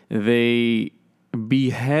 they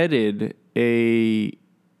beheaded a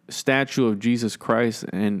statue of Jesus Christ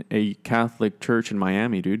in a Catholic church in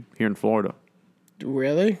Miami, dude, here in Florida.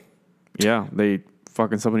 Really? Yeah,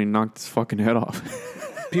 somebody knocked his fucking head off.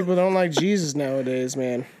 People don't like Jesus nowadays,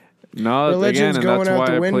 man. No, Religion's again, and going that's out why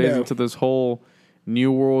the it plays window. into this whole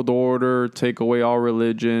New World Order, take away all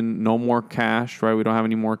religion, no more cash, right? We don't have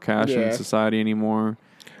any more cash Yeah. in society anymore.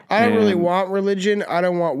 I don't really want religion. I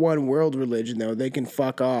don't want one world religion, though. They can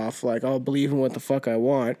fuck off. Like, I'll believe in what the fuck I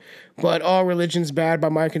want. But all religion's bad by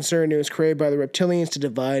my concern. It was created by the reptilians to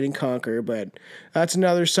divide and conquer. But that's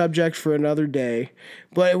another subject for another day.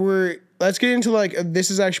 But let's get into, like,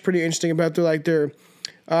 this is actually pretty interesting about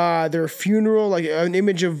their funeral, like an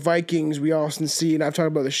image of Vikings we often see, and I've talked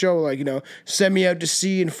about the show, like, send me out to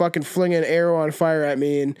sea and fucking fling an arrow on fire at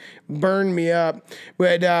me and burn me up.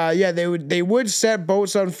 But yeah, they would set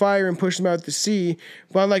boats on fire and push them out to sea.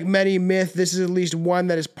 But unlike many myths, this is at least one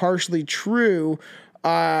that is partially true.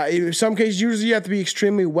 In some cases, usually you have to be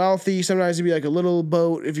extremely wealthy. Sometimes it'd be like a little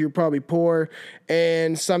boat if you're probably poor,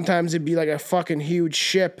 and sometimes it'd be like a fucking huge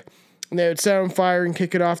ship. And they would set it on fire and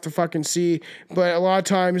kick it off the fucking sea. But a lot of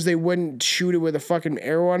times they wouldn't shoot it with a fucking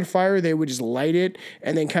arrow on fire. They would just light it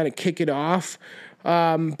and then kind of kick it off.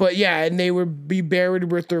 But yeah, and they would be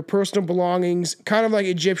buried with their personal belongings, kind of like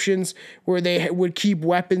Egyptians, where they would keep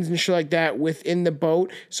weapons and shit like that within the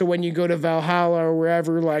boat. So when you go to Valhalla or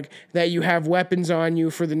wherever, like, that you have weapons on you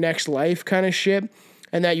for the next life kind of shit,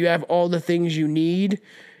 and that you have all the things you need.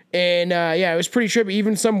 And yeah, it was pretty trippy.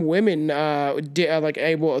 Even some women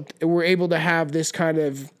were able to have this kind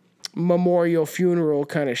of memorial funeral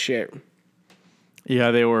kind of shit.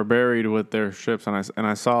 Yeah, they were buried with their ships, and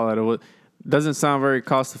I saw that doesn't sound very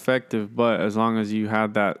cost effective, but as long as you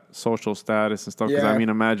had that social status and stuff, because I mean,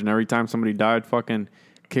 imagine every time somebody died, fucking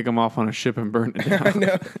kick them off on a ship and burn it down. I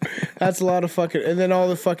know. That's a lot of fucking, and then all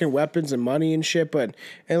the fucking weapons and money and shit. But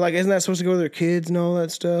like, isn't that supposed to go to their kids and all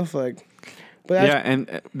that stuff? Like. Yeah,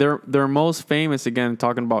 and they're most famous, again,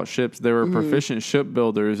 talking about ships, they were proficient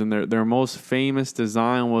shipbuilders, and their most famous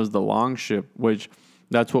design was the longship, which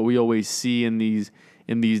that's what we always see in these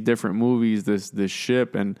different movies, this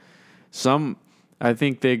ship. And I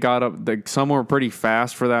think they got up, some were pretty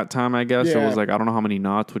fast for that time, I guess. Yeah. It was like, I don't know how many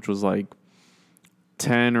knots, which was like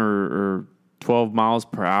 10 or 12 miles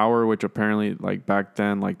per hour, which apparently, like, back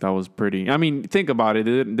then, like, that was pretty. I mean, think about it.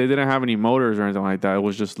 They didn't have any motors or anything like that. It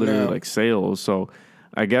was just literally like sails. So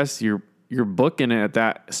I guess you're booking it at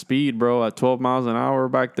that speed, bro, at 12 miles an hour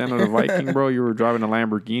back then on a Viking, bro. You were driving a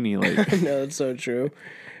Lamborghini. Like, no, that's so true.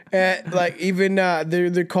 Like, even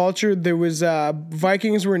the culture, there was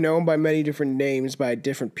Vikings were known by many different names by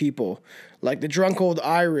different people. Like the drunk old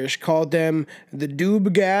Irish called them the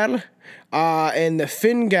Dubgal, and the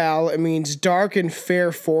Fingal, it means dark and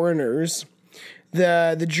fair foreigners.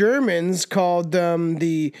 The Germans called them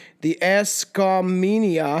the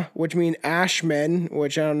Escomenia, which mean Ashmen,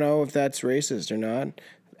 which I don't know if that's racist or not.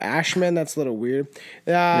 Ashmen, that's a little weird.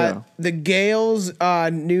 The Gaels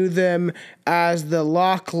knew them as the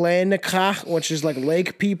Loch Lannachach, which is like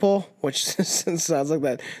lake people, which sounds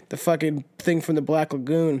like the fucking thing from the Black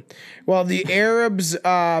Lagoon. While the Arabs,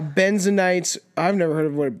 Benzonites, I've never heard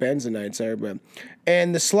of what Benzonites are, but,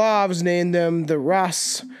 and the Slavs named them the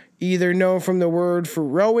Rus, either known from the word for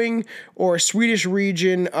rowing or a Swedish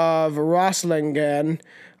region of Roslagen.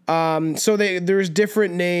 So there's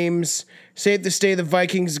different names. Safe to say the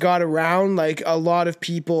Vikings got around. Like, a lot of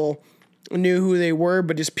people knew who they were,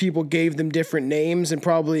 but just people gave them different names. And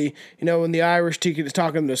probably, when the Irish is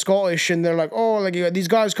talking to the Scottish, and they're like, oh, like, these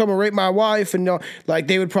guys come and rape my wife, and like,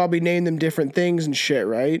 they would probably name them different things and shit,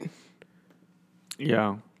 right?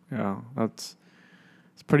 Yeah, it's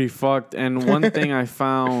pretty fucked. And one thing I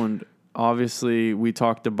found, obviously, we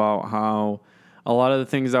talked about how a lot of the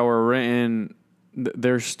things that were written,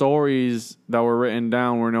 their stories that were written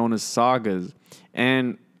down were known as sagas.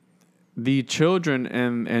 And the children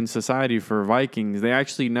in society for Vikings, they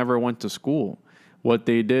actually never went to school. What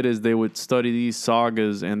they did is they would study these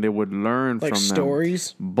sagas and they would learn like from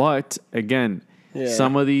stories. them. But again,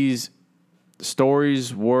 some of these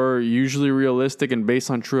stories were usually realistic and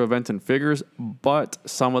based on true events and figures, but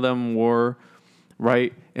some of them were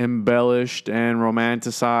embellished and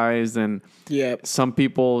romanticized, and some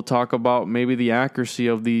people talk about maybe the accuracy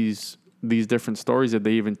of these different stories, if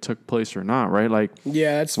they even took place or not, right? Like,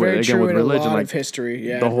 that's very true in religion, a lot like, of history.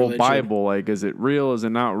 Yeah, the whole Bible, like, is it real? Is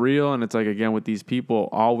it not real? And it's like, again, with these people,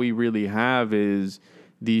 all we really have is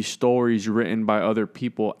these stories written by other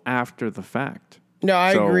people after the fact. No,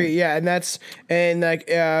 I agree. Yeah, and like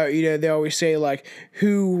they always say, like,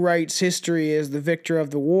 who writes history is the victor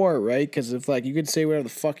of the war, right? Because if, like, you could say whatever the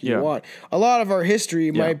fuck you want. A lot of our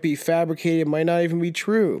history might be fabricated, might not even be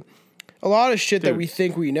true. A lot of shit that we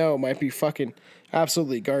think we know might be fucking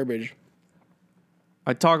absolutely garbage.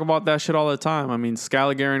 I talk about that shit all the time. I mean,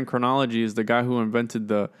 Scaliger chronology is the guy who invented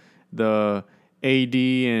the AD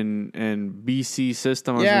and BC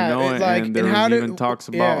system as we know it. And there was even talks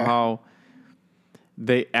about how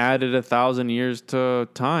they added 1,000 years to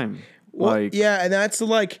time. Well, and that's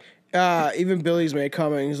even Billy's made a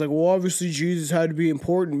comment. He's like, well, obviously Jesus had to be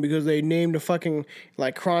important because they named a fucking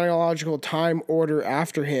chronological time order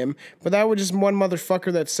after him. But that was just one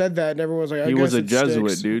motherfucker that said that, and everyone was like, he was a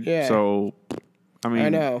Jesuit, dude. Yeah. So, I mean, I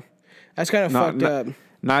know that's kind of fucked up.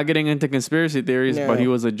 Not getting into conspiracy theories, but he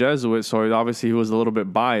was a Jesuit, so obviously he was a little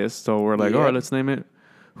bit biased. So we're like, all right, let's name it.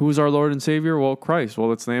 Who's our Lord and Savior? Well, Christ. Well,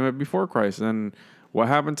 let's name it before Christ. And what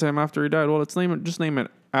happened to him after he died? Well, let's name it. Just name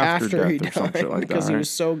it after death or some shit like that. Because he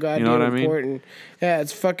was so goddamn important. Yeah,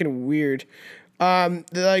 it's fucking weird.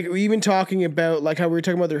 Even talking about how we were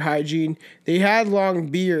talking about their hygiene, they had long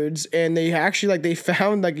beards, and they actually they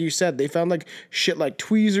found, like you said, they found shit like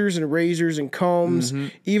tweezers and razors and combs,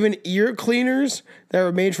 even ear cleaners that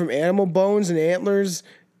were made from animal bones and antlers.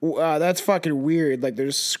 That's fucking weird. They're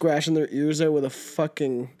just scratching their ears out with a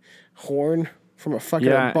fucking horn from a fucking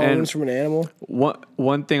bones from an animal.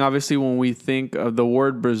 One thing, obviously, when we think of the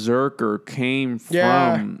word berserker came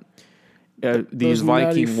from these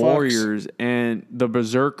Viking warriors, and the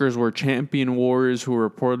berserkers were champion warriors who were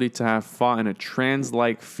reportedly to have fought in a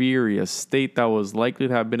trance-like fury, a state that was likely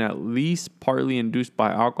to have been at least partly induced by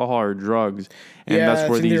alcohol or drugs. And that's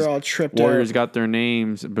where these warriors got their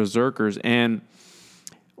names, berserkers. And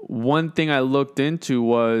one thing I looked into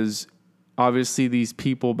was, obviously, these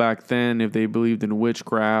people back then, if they believed in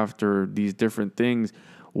witchcraft or these different things,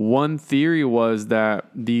 one theory was that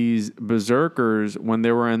these berserkers, when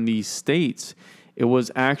they were in these states, it was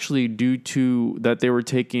actually due to that they were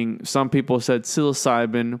taking, some people said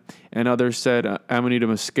psilocybin and others said Amanita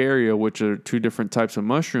muscaria, which are two different types of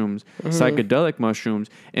mushrooms, psychedelic mushrooms.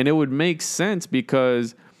 And it would make sense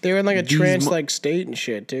because they were in a trance-like state and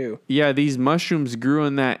shit too. Yeah, these mushrooms grew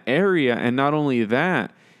in that area. And not only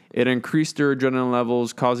that, it increased their adrenaline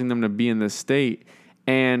levels, causing them to be in this state.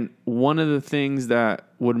 And one of the things that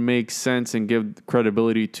would make sense and give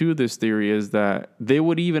credibility to this theory is that they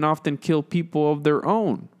would even often kill people of their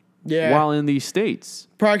own while in these states.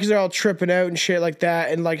 Probably because they're all tripping out and shit like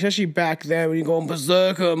that. And especially back then when you go in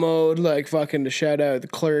berserker mode, fucking to shout out the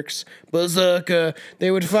Clerks, berserker, they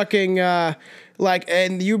would fucking,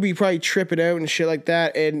 and you'd be probably tripping out and shit like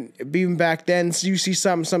that. And even back then, so you see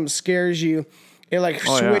something scares you. It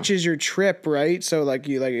switches your trip, right? So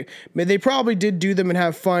they probably did do them and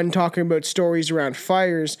have fun talking about stories around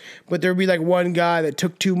fires, but there'd be one guy that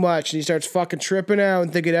took too much and he starts fucking tripping out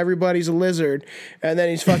and thinking everybody's a lizard, and then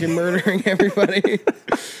he's fucking murdering everybody.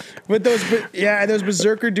 But those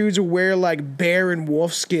berserker dudes would wear bear and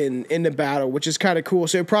wolf skin in the battle, which is kind of cool.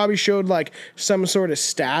 So it probably showed some sort of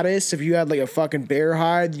status. If you had a fucking bear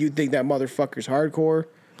hide, you'd think that motherfucker's hardcore.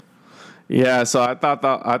 Yeah, so I thought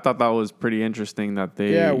that was pretty interesting that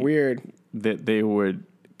weird that they would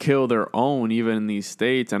kill their own even in these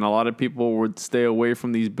states, and a lot of people would stay away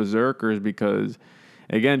from these berserkers because,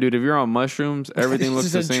 again, dude, if you're on mushrooms, everything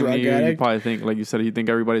looks the same to you. You probably think, like you said, you think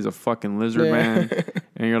everybody's a fucking lizard man,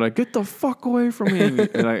 and you're like, get the fuck away from me, and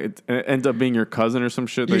it ends up being your cousin or some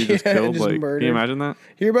shit that you just killed. Just murdered. Can you imagine that?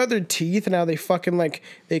 Hear about their teeth and how they fucking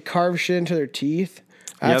they carve shit into their teeth.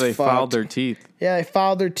 That's they filed their teeth. Yeah, they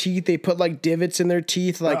filed their teeth. They put divots in their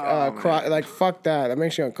teeth. Fuck that. That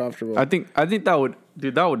makes you uncomfortable. I think that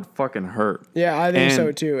would fucking hurt. Yeah, I think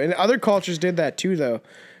so too. And other cultures did that too, though.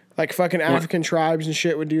 Fucking African tribes and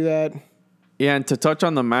shit would do that. Yeah, and to touch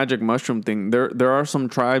on the magic mushroom thing, there are some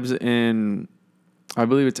tribes in, I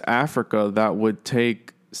believe it's Africa, that would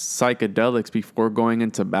take psychedelics before going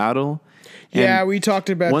into battle. Yeah, we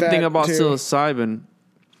talked about that. One thing about psilocybin,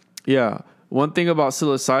 one thing about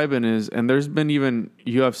psilocybin is, and there's been even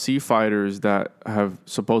UFC fighters that have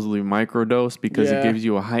supposedly microdosed because it gives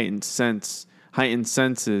you a heightened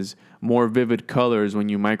senses, more vivid colors when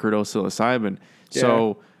you microdose psilocybin. Yeah.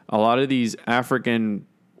 So a lot of these African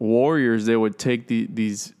warriors, they would take the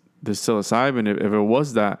psilocybin if it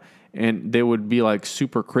was that, and they would be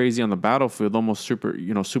super crazy on the battlefield, almost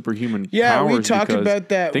superhuman powers. Yeah, we talked about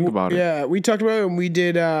that. Think about it. Yeah, we talked about it when we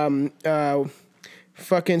did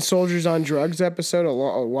fucking Soldiers on Drugs episode a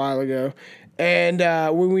while ago. And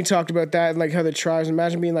when we talked about that and how the tribes,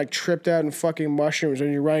 imagine being tripped out in fucking mushrooms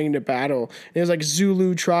when you're running into battle. And there's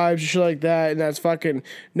Zulu tribes and shit like that. And that's fucking,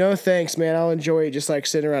 no thanks, man. I'll enjoy it just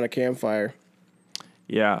sitting around a campfire.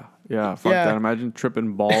 Yeah. Fuck that. Imagine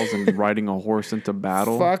tripping balls and riding a horse into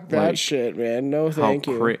battle. Fuck that shit, man. No thank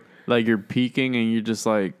you. You're peeking and you're just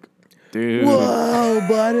dude. Whoa,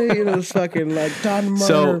 buddy. It's fucking done murder.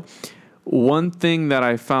 So, one thing that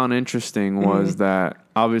I found interesting was that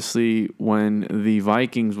obviously, when the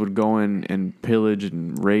Vikings would go in and pillage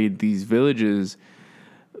and raid these villages,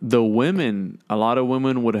 a lot of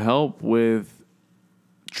women would help with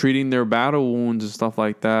treating their battle wounds and stuff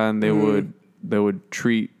like that, and they would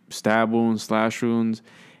treat stab wounds, slash wounds,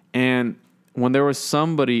 and when there was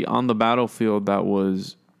somebody on the battlefield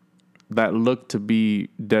that looked to be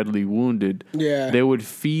deadly wounded, they would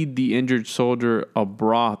feed the injured soldier a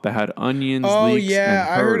broth that had onions, leeks, and herbs.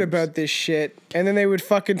 I heard about this shit. And then they would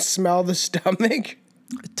fucking smell the stomach.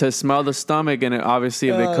 To smell the stomach, and obviously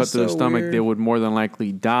if they cut through the stomach, they would more than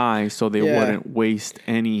likely die, so they wouldn't waste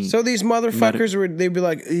any. So these motherfuckers they'd be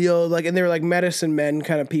like, yo, like, and they were like medicine men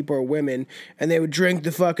kind of people or women, and they would drink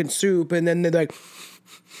the fucking soup, and then they'd like,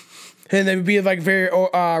 and they would be like very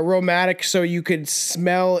aromatic, so you could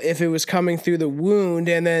smell if it was coming through the wound,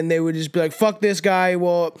 and then they would just be like, fuck this guy,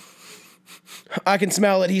 well, I can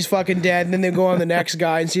smell it, he's fucking dead, and then they go on the next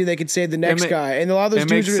guy and see if they could save the next guy, and a lot of those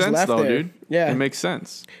dudes are just left there. Dude. Yeah, it makes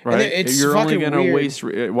sense, right? You're only gonna waste.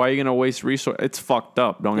 Why are you gonna waste resources? It's fucked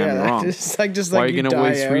up. Don't get me wrong. Just why are you gonna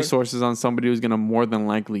waste resources on somebody who's gonna more than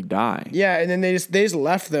likely die? Yeah, and then they just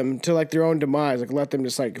left them to like their own demise, like let them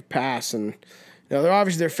just like pass, and you know,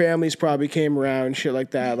 obviously their families probably came around and shit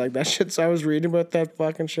like that. Like that shit. So I was reading about that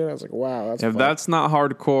fucking shit. I was like, wow, that's. If that's not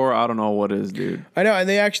hardcore, I don't know what is, dude. I know,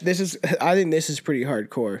 and I think this is pretty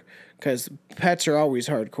hardcore. Because pets are always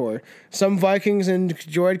hardcore. Some Vikings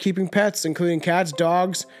enjoyed keeping pets, including cats,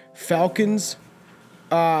 dogs, falcons,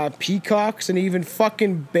 peacocks, and even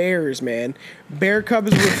fucking bears, man. Bear cubs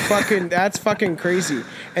were fucking... That's fucking crazy.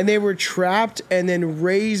 And they were trapped and then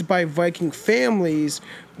raised by Viking families.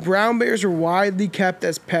 Brown bears are widely kept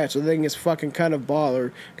as pets. I think it's fucking kind of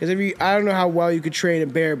baller. Because I don't know how well you could train a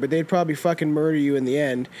bear, but they'd probably fucking murder you in the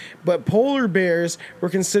end. But polar bears were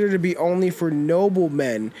considered to be only for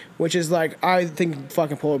noblemen, which is like, I think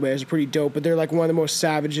fucking polar bears are pretty dope, but they're like one of the most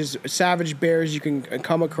savage bears you can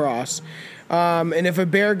come across. And if a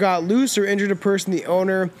bear got loose or injured a person, the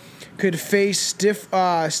owner could face stiff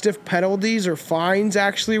penalties or fines,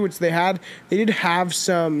 actually, which they did have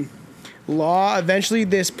some law. Eventually,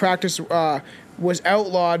 this practice was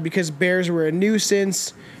outlawed because bears were a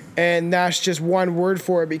nuisance, and that's just one word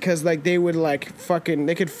for it, because like they would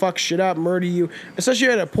they could fuck shit up, murder you, especially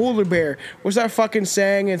at a polar bear. What's that fucking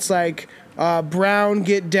saying? It's like brown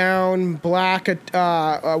get down, black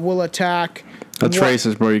will attack. That's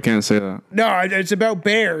racist, bro. You can't say that. No, it's about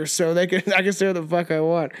bears, so I can say what the fuck I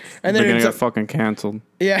want. And then they're gonna get fucking canceled.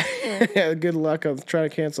 Yeah, yeah. Good luck on trying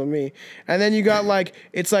to cancel me. And then you got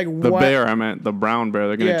it's like the bear. I meant the brown bear.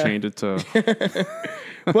 They're gonna change it to.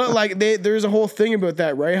 But like there's a whole thing about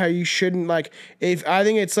that, right? How you shouldn't if I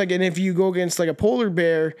think it's and if you go against like a polar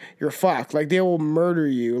bear, you're fucked. Like they will murder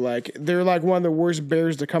you. Like they're like one of the worst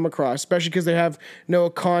bears to come across, especially because they have no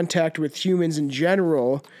contact with humans in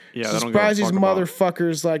general. Yeah, so surprised these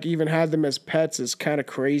motherfuckers even had them as pets is kind of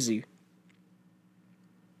crazy.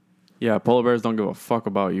 Yeah, polar bears don't give a fuck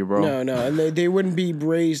about you, bro. No, and they wouldn't be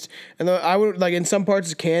raised. And I would in some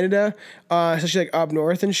parts of Canada, especially up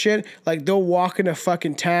north and shit, they'll walk into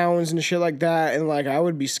fucking towns and shit like that, and I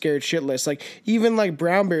would be scared shitless. Even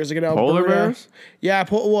brown bears, in Alberta. Polar bears? Yeah,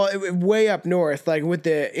 way up north, with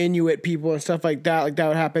the Inuit people and stuff like that. That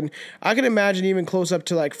would happen. I can imagine even close up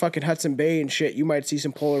to fucking Hudson Bay and shit, you might see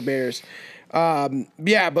some polar bears.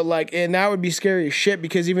 Yeah, but and that would be scary as shit,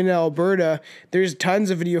 because even in Alberta, there's tons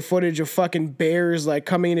of video footage of fucking bears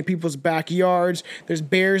coming into people's backyards. There's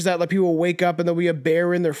bears that people wake up and there'll be a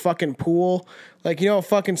bear in their fucking pool. You know how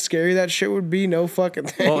fucking scary that shit would be? No fucking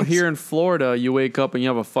things. Well, here in Florida, you wake up and you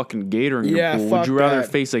have a fucking gator in your pool. Would you rather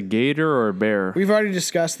face a gator or a bear? We've already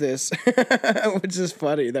discussed this, which is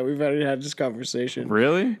funny that we've already had this conversation.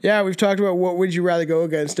 Really? Yeah, we've talked about what would you rather go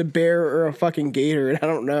against, a bear or a fucking gator, and I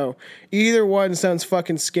don't know. Either one sounds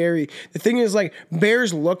fucking scary. The thing is,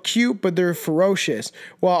 bears look cute, but they're ferocious.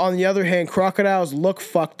 While on the other hand, crocodiles look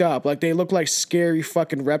fucked up. They look like scary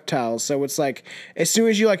fucking reptiles. So it's as soon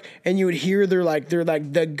as you and you would hear their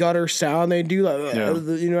the gutter sound they do,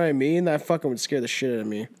 you know what I mean? That fucking would scare the shit out of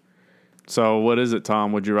me. So what is it,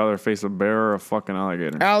 Tom? Would you rather face a bear or a fucking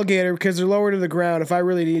alligator? Alligator, because they're lower to the ground. If I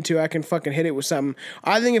really need to, I can fucking hit it with something.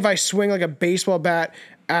 I think if I swing a baseball bat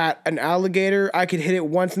at an alligator, I could hit it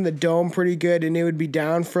once in the dome pretty good and it would be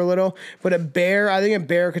down for a little. But a bear, I think a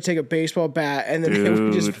bear could take a baseball bat and then it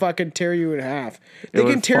would just fucking tear you in half. They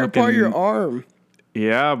can tear apart your arm.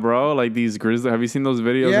 Yeah, bro. These grizzly. Have you seen those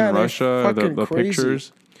videos in Russia? The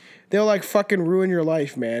pictures? they'll like fucking ruin your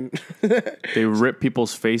life, man. They rip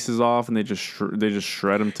people's faces off and they just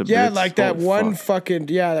shred them to bits. Yeah, like that one fuck.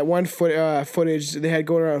 footage they had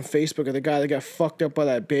going around on Facebook of the guy that got fucked up by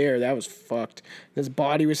that bear. That was fucked. His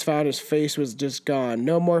body was found. His face was just gone.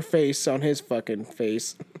 No more face on his fucking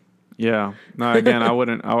face. Yeah. No, again, I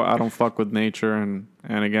wouldn't. I don't fuck with nature, and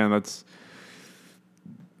again, that's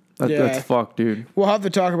fucked, dude. We'll have to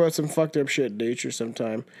talk about some fucked up shit in nature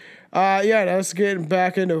sometime. Now let's get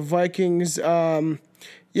back into Vikings.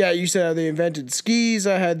 You said how they invented skis.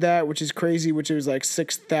 I had that, which is crazy, which was like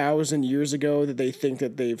 6,000 years ago that they think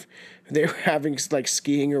that they were having like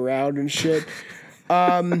skiing around and shit.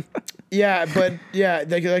 If you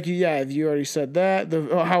already said that.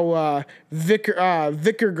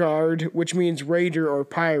 Vikergard, which means raider or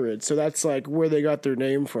pirate. So that's like where they got their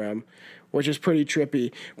name from, which is pretty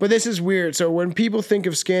trippy. But this is weird. So when people think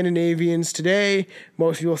of Scandinavians today,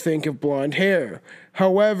 most people think of blonde hair.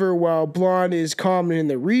 However, while blonde is common in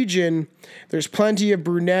the region, there's plenty of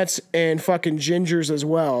brunettes and fucking gingers as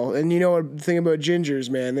well. And you know what the thing about gingers,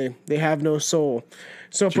 man, they have no soul.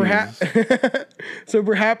 So perhaps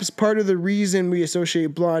part of the reason we associate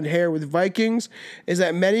blonde hair with Vikings is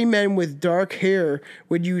that many men with dark hair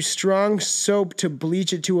would use strong soap to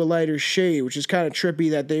bleach it to a lighter shade, which is kind of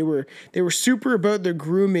trippy that they were super about their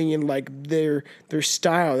grooming and like their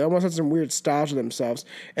style. They almost had some weird styles to themselves.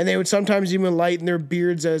 And they would sometimes even lighten their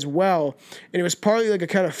beards as well. And it was partly like a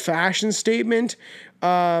kind of fashion statement.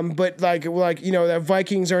 But that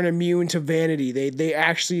Vikings aren't immune to vanity. They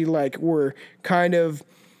actually like were kind of,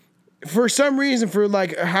 for some reason, for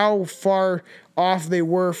like how far off they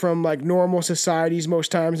were from like normal societies.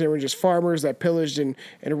 Most times they were just farmers that pillaged and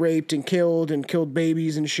raped and killed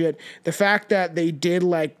babies and shit. The fact that they did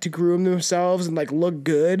like to groom themselves and like look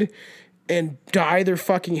good and dye their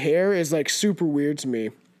fucking hair is like super weird to me.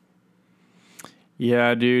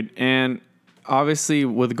 Yeah, dude. And obviously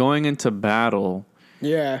with going into battle.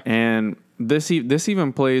 Yeah. And this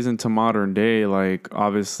even plays into modern day, like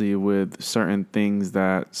obviously with certain things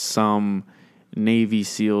that some Navy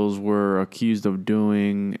SEALs were accused of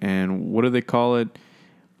doing. And what do they call it?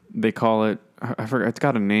 They call it, I forgot, it's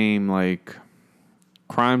got a name, like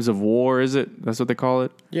crimes of war, is it? That's what they call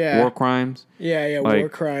it? Yeah. War crimes? Yeah, like, war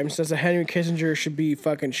crimes. That's a Henry Kissinger should be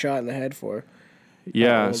fucking shot in the head for.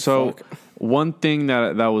 Yeah, so one thing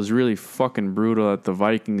that was really fucking brutal that the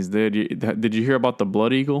Vikings did you hear about the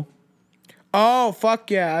Blood Eagle? Oh,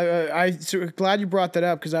 fuck yeah. I'm glad you brought that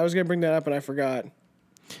up because I was going to bring that up and I forgot.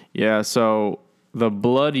 Yeah, so the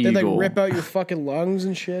Blood Eagle. They like rip out your fucking lungs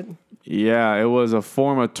and shit? Yeah, it was a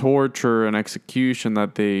form of torture and execution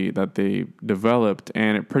that they developed,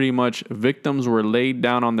 and it pretty much, victims were laid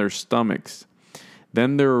down on their stomachs.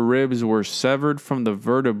 Then their ribs were severed from the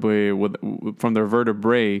vertebrae with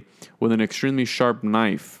an extremely sharp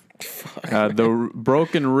knife. The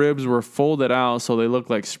broken ribs were folded out so they looked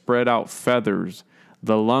like spread out feathers.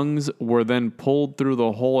 The lungs were then pulled through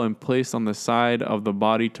the hole and placed on the side of the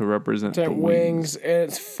body to represent the wings. And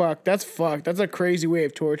it's fucked. That's fucked. That's a crazy way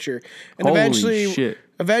of torture. And Holy shit.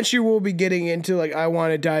 Eventually we'll be getting into, like, I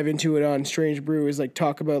want to dive into it on Strange Brew, is like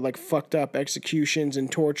talk about like fucked up executions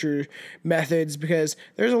and torture methods, because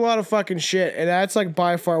there's a lot of fucking shit, and that's like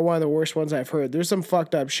by far one of the worst ones I've heard. There's some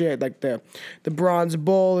fucked up shit like the bronze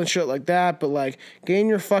bull and shit like that, but like getting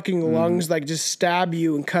your fucking lungs, like just stab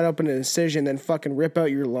you and cut open an incision, then fucking rip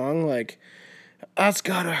out your lung, like that's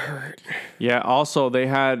gotta hurt. Yeah, also they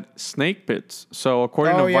had snake pits. So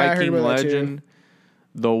according to Viking legend,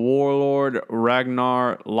 the warlord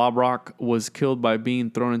Ragnar Lodbrok was killed by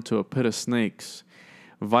being thrown into a pit of snakes.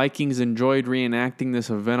 Vikings enjoyed reenacting this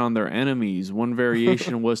event on their enemies. One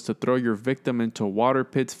variation was to throw your victim into water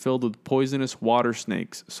pits filled with poisonous water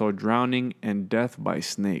snakes, so drowning and death by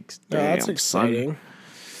snakes. Damn, that's exciting. Son.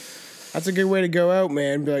 That's a good way to go out,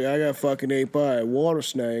 man. Be like, I got fucking ate by a water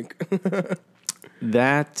snake.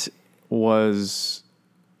 That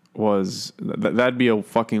that'd be a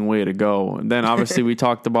fucking way to go. And then obviously we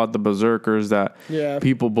talked about the berserkers that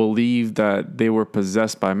people believed that they were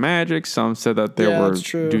possessed by magic. Some said that they were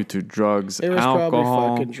due to drugs, alcohol,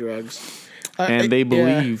 probably fucking drugs. And they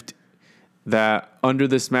believed that under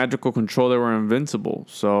this magical control they were invincible.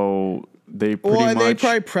 So they they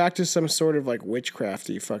probably practiced some sort of like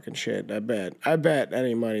witchcrafty fucking shit. I bet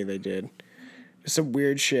any money they did. Some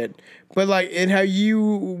weird shit. But like, and how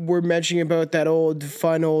you were mentioning about that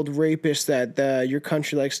fun old rapist that your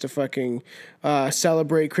country likes to fucking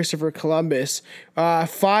celebrate, Christopher Columbus.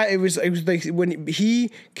 It was like when he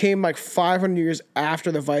came like 500 years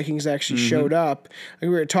after the Vikings actually showed up, like we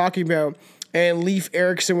were talking about. And Leif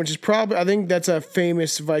Erikson, which is probably, I think that's a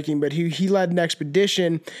famous Viking, but he led an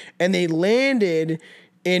expedition and they landed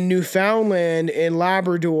in Newfoundland, in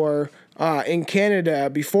Labrador, in Canada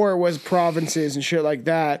before it was provinces and shit like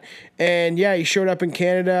that. And yeah, he showed up in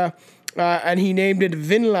Canada, and he named it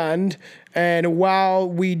Vinland. And while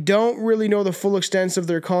we don't really know the full extent of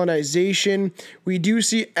their colonization, we do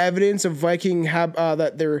see evidence of Viking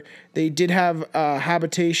that they did have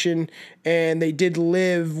habitation, and they did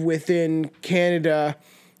live within Canada,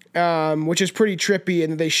 which is pretty trippy.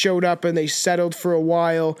 And they showed up and they settled for a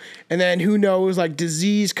while, and then who knows, like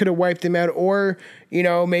disease could have wiped them out, or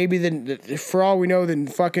maybe for all we know, the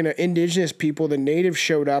fucking indigenous people, the natives,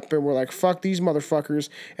 showed up and were like, "Fuck these motherfuckers,"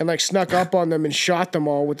 and like snuck up on them and shot them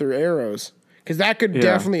all with their arrows. Because that could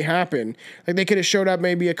definitely happen. Like they could have showed up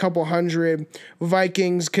maybe a couple hundred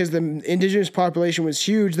Vikings because the indigenous population was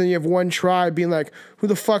huge. Then you have one tribe being like, "Who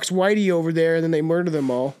the fuck's Whitey over there?" And then they murder them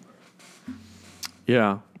all.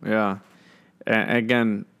 Yeah. And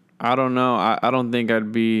again, I don't know. I don't think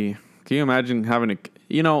I'd be. Can you imagine having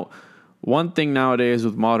one thing nowadays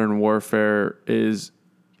with modern warfare is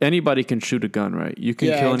anybody can shoot a gun, right? You can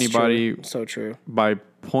kill anybody. True. So true. By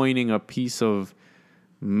pointing a piece of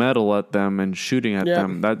metal at them and shooting at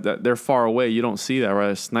them. That they're far away. You don't see that,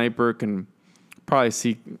 right? A sniper can probably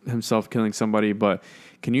see himself killing somebody, but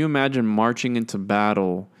can you imagine marching into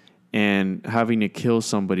battle and having to kill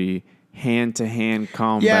somebody? Hand-to-hand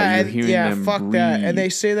combat, you're hearing them fuck breathe. that. And they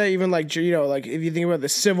say that even like like if you think about the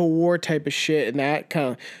Civil War type of shit and that kind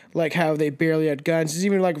of like how they barely had guns, it's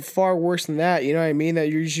even like far worse than that. You know what I mean? That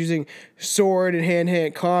you're just using sword and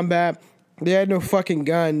hand-to-hand combat. They had no fucking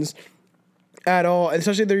guns at all, and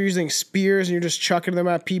especially if they're using spears and you're just chucking them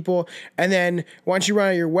at people, and then once you run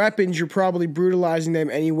out of your weapons, you're probably brutalizing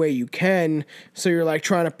them any way you can, so you're like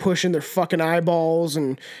trying to push in their fucking eyeballs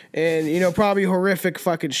and probably horrific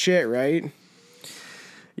fucking shit, right?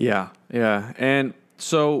 Yeah And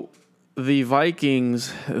so the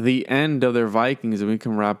Vikings, the end of their Vikings, and we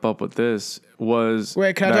can wrap up with this, was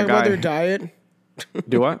wait, can I talk about their diet?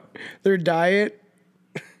 Do what? Their diet.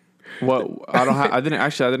 What? I didn't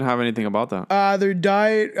have anything about that. Their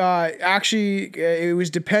diet, it was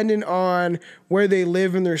dependent on where they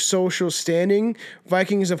live in their social standing.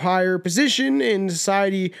 Vikings of higher position in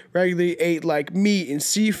society regularly ate like meat and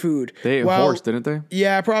seafood. They ate horse, didn't they?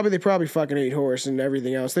 Yeah, they probably fucking ate horse and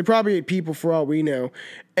everything else. They probably ate people for all we know.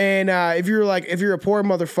 And if you're a poor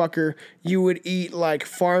motherfucker, you would eat like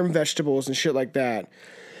farm vegetables and shit like that.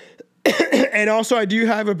 And also, I do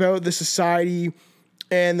have about the society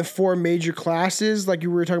and the four major classes, like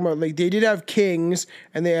you were talking about, like they did have kings,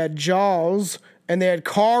 and they had jarls, and they had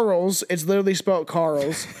carls. It's literally spelled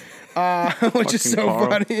Carls, which is so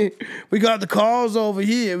funny. We got the carls over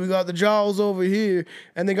here, we got the jarls over here,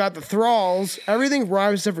 and they got the thralls. Everything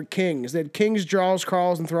rhymes except for kings. They had kings, jarls,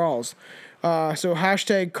 carls, and thralls. So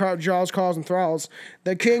hashtag Jaws, Calls, and Thralls.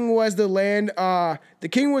 The king was the landowner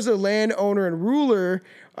and ruler.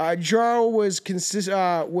 Jarl was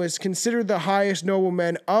considered the highest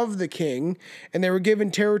nobleman of the king, and they were given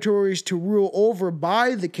territories to rule over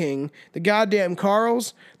by the king. The goddamn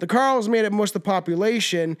Carls. The Carls made up most of the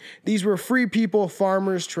population. These were free people,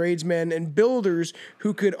 farmers, tradesmen, and builders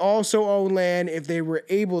who could also own land if they were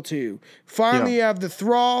able to. Finally, you have the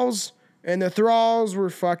Thralls. And the thralls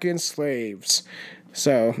were fucking slaves.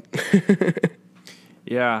 So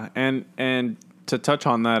yeah, and to touch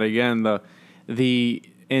on that again, in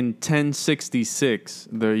 1066,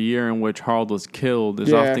 the year in which Harald was killed,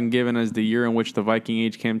 is often given as the year in which the Viking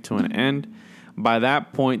Age came to an end. By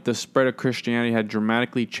that point, the spread of Christianity had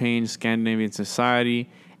dramatically changed Scandinavian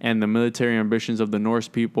society, and the military ambitions of the Norse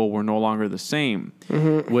people were no longer the same.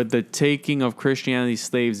 Mm-hmm. With the taking of Christianity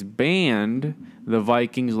slaves banned, the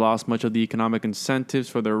Vikings lost much of the economic incentives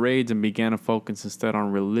for their raids and began to focus instead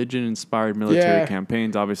on religion-inspired military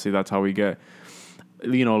campaigns. Obviously, that's how we get,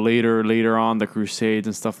 later on the Crusades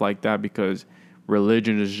and stuff like that, because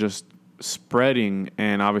religion is just spreading,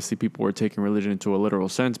 and obviously people were taking religion into a literal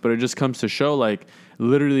sense. But it just comes to show, like,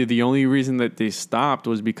 literally the only reason that they stopped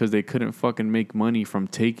was because they couldn't fucking make money from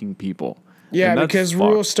taking people. Yeah, because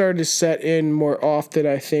rules started to set in more often,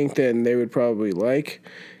 I think, than they would probably like.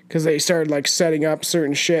 Because they started, like, setting up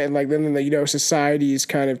certain shit, and, like, then, society is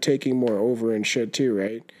kind of taking more over and shit, too,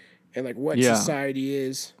 right? And, like, what society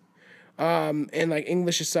is. And, like,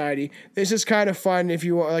 English society. This is kind of fun if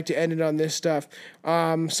you like to end it on this stuff.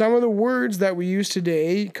 Some of the words that we use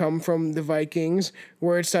today come from the Vikings.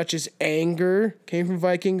 Words such as anger came from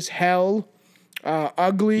Vikings. Hell,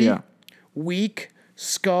 ugly, weak,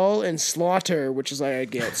 skull, and slaughter, which is like I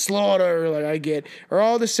get. Slaughter, like I get, are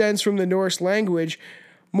all descends from the Norse language.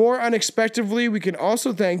 More unexpectedly, we can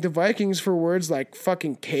also thank the Vikings for words like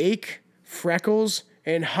fucking cake, freckles,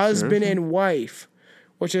 and husband and wife,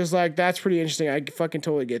 which is like, that's pretty interesting. I fucking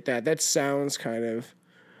totally get that. That sounds kind of,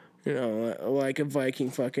 you know, like a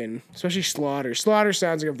Viking fucking, especially slaughter. Slaughter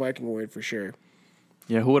sounds like a Viking word for sure.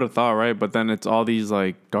 Yeah, who would have thought, right? But then it's all these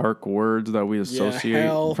like dark words that we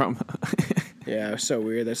associate from. Yeah, so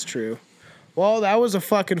weird. That's true. Well, that was a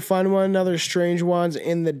fucking fun one. Another strange ones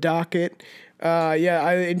in the docket. Yeah,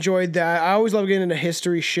 I enjoyed that. I always love getting into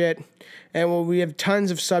history shit. And when we have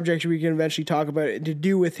tons of subjects we can eventually talk about it to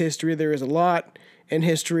do with history, there is a lot in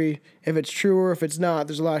history. If it's true or if it's not,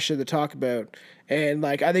 there's a lot of shit to talk about. And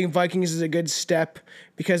like, I think Vikings is a good step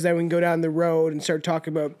because then we can go down the road and start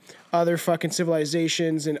talking about other fucking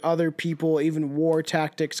civilizations and other people, even war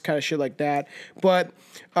tactics, kind of shit like that. But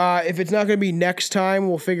if it's not going to be next time,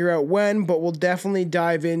 we'll figure out when, but we'll definitely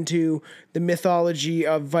dive into the mythology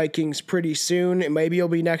of Vikings pretty soon. And maybe it'll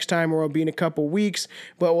be next time or it'll be in a couple weeks,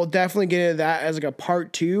 but we'll definitely get into that as like a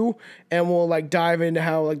part 2, and we'll like dive into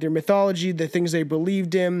how like their mythology, the things they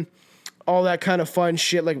believed in, all that kind of fun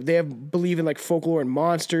shit. Like they believe in like folklore and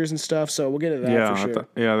monsters and stuff. So we'll get into that for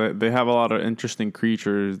sure. They have a lot of interesting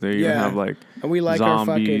creatures. They even have like and we like our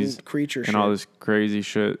fucking creature and shit. all this crazy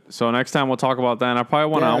shit. So next time we'll talk about that. And I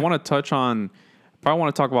want to touch on. Probably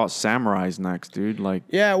want to talk about samurais next, dude. Like,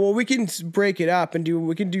 yeah, well, we can break it up and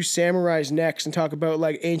we can do samurais next and talk about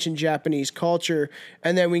like ancient Japanese culture,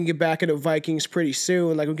 and then we can get back into Vikings pretty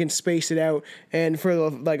soon. Like we can space it out, and for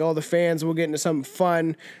like all the fans, we'll get into something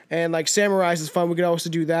fun. And like samurais is fun. We could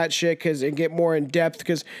also do that shit and get more in depth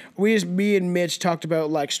because me and Mitch talked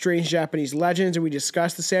about like strange Japanese legends, and we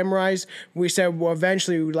discussed the samurais. We said, well,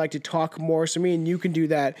 eventually we would like to talk more. So me and you can do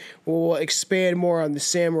that. We'll expand more on the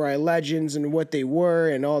samurai legends and what they were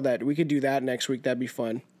and all that. We could do that next week. That'd be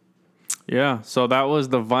fun. Yeah, so that was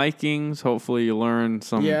the Vikings. Hopefully you learned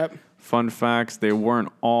some fun facts. They weren't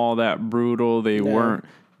all that brutal. They weren't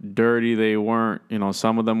dirty. They weren't,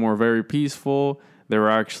 some of them were very peaceful. They were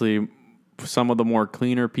actually some of the more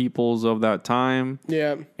cleaner peoples of that time.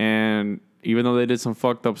 Yeah. And even though they did some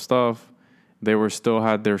fucked up stuff, they were still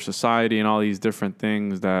had their society and all these different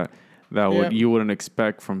things that you wouldn't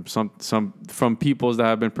expect from from peoples that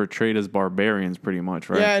have been portrayed as barbarians, pretty much,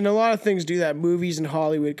 right? Yeah, and a lot of things do that. Movies and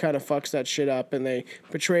Hollywood kind of fucks that shit up, and they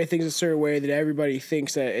portray things a certain way that everybody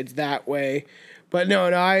thinks that it's that way. But no,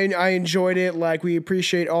 I enjoyed it. Like, we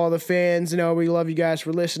appreciate all the fans. We love you guys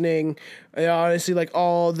for listening. And honestly, like,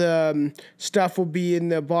 all the stuff will be in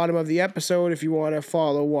the bottom of the episode if you want to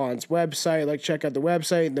follow Juan's website. Like, check out the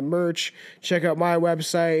website, the merch. Check out my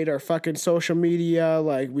website, our fucking social media.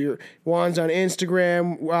 Like, Juan's on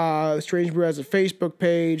Instagram. Strange Brew has a Facebook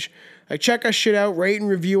page. Like, check us shit out, rate and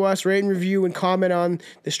review us, and comment on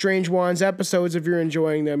the Strange Ones episodes if you're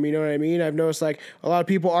enjoying them, you know what I mean? I've noticed, like, a lot of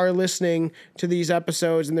people are listening to these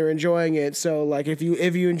episodes and they're enjoying it, so, like, if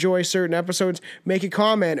you enjoy certain episodes, make a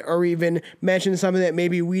comment or even mention something that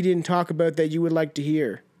maybe we didn't talk about that you would like to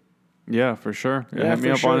hear. Yeah, for sure. Hit me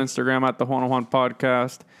up on Instagram at the Juan Juan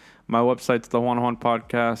Podcast. My website's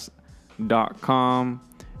thejuanjuanpodcast.com.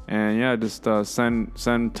 And yeah, just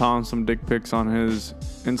send Tom some dick pics on his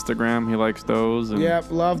Instagram. He likes those. And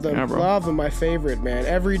yep, love them. Yeah, love them. My favorite, man.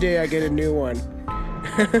 Every day I get a new one.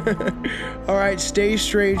 All right, stay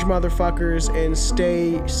strange, motherfuckers, and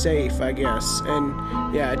stay safe, I guess.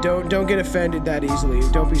 And yeah, don't get offended that easily.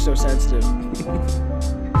 Don't be so sensitive.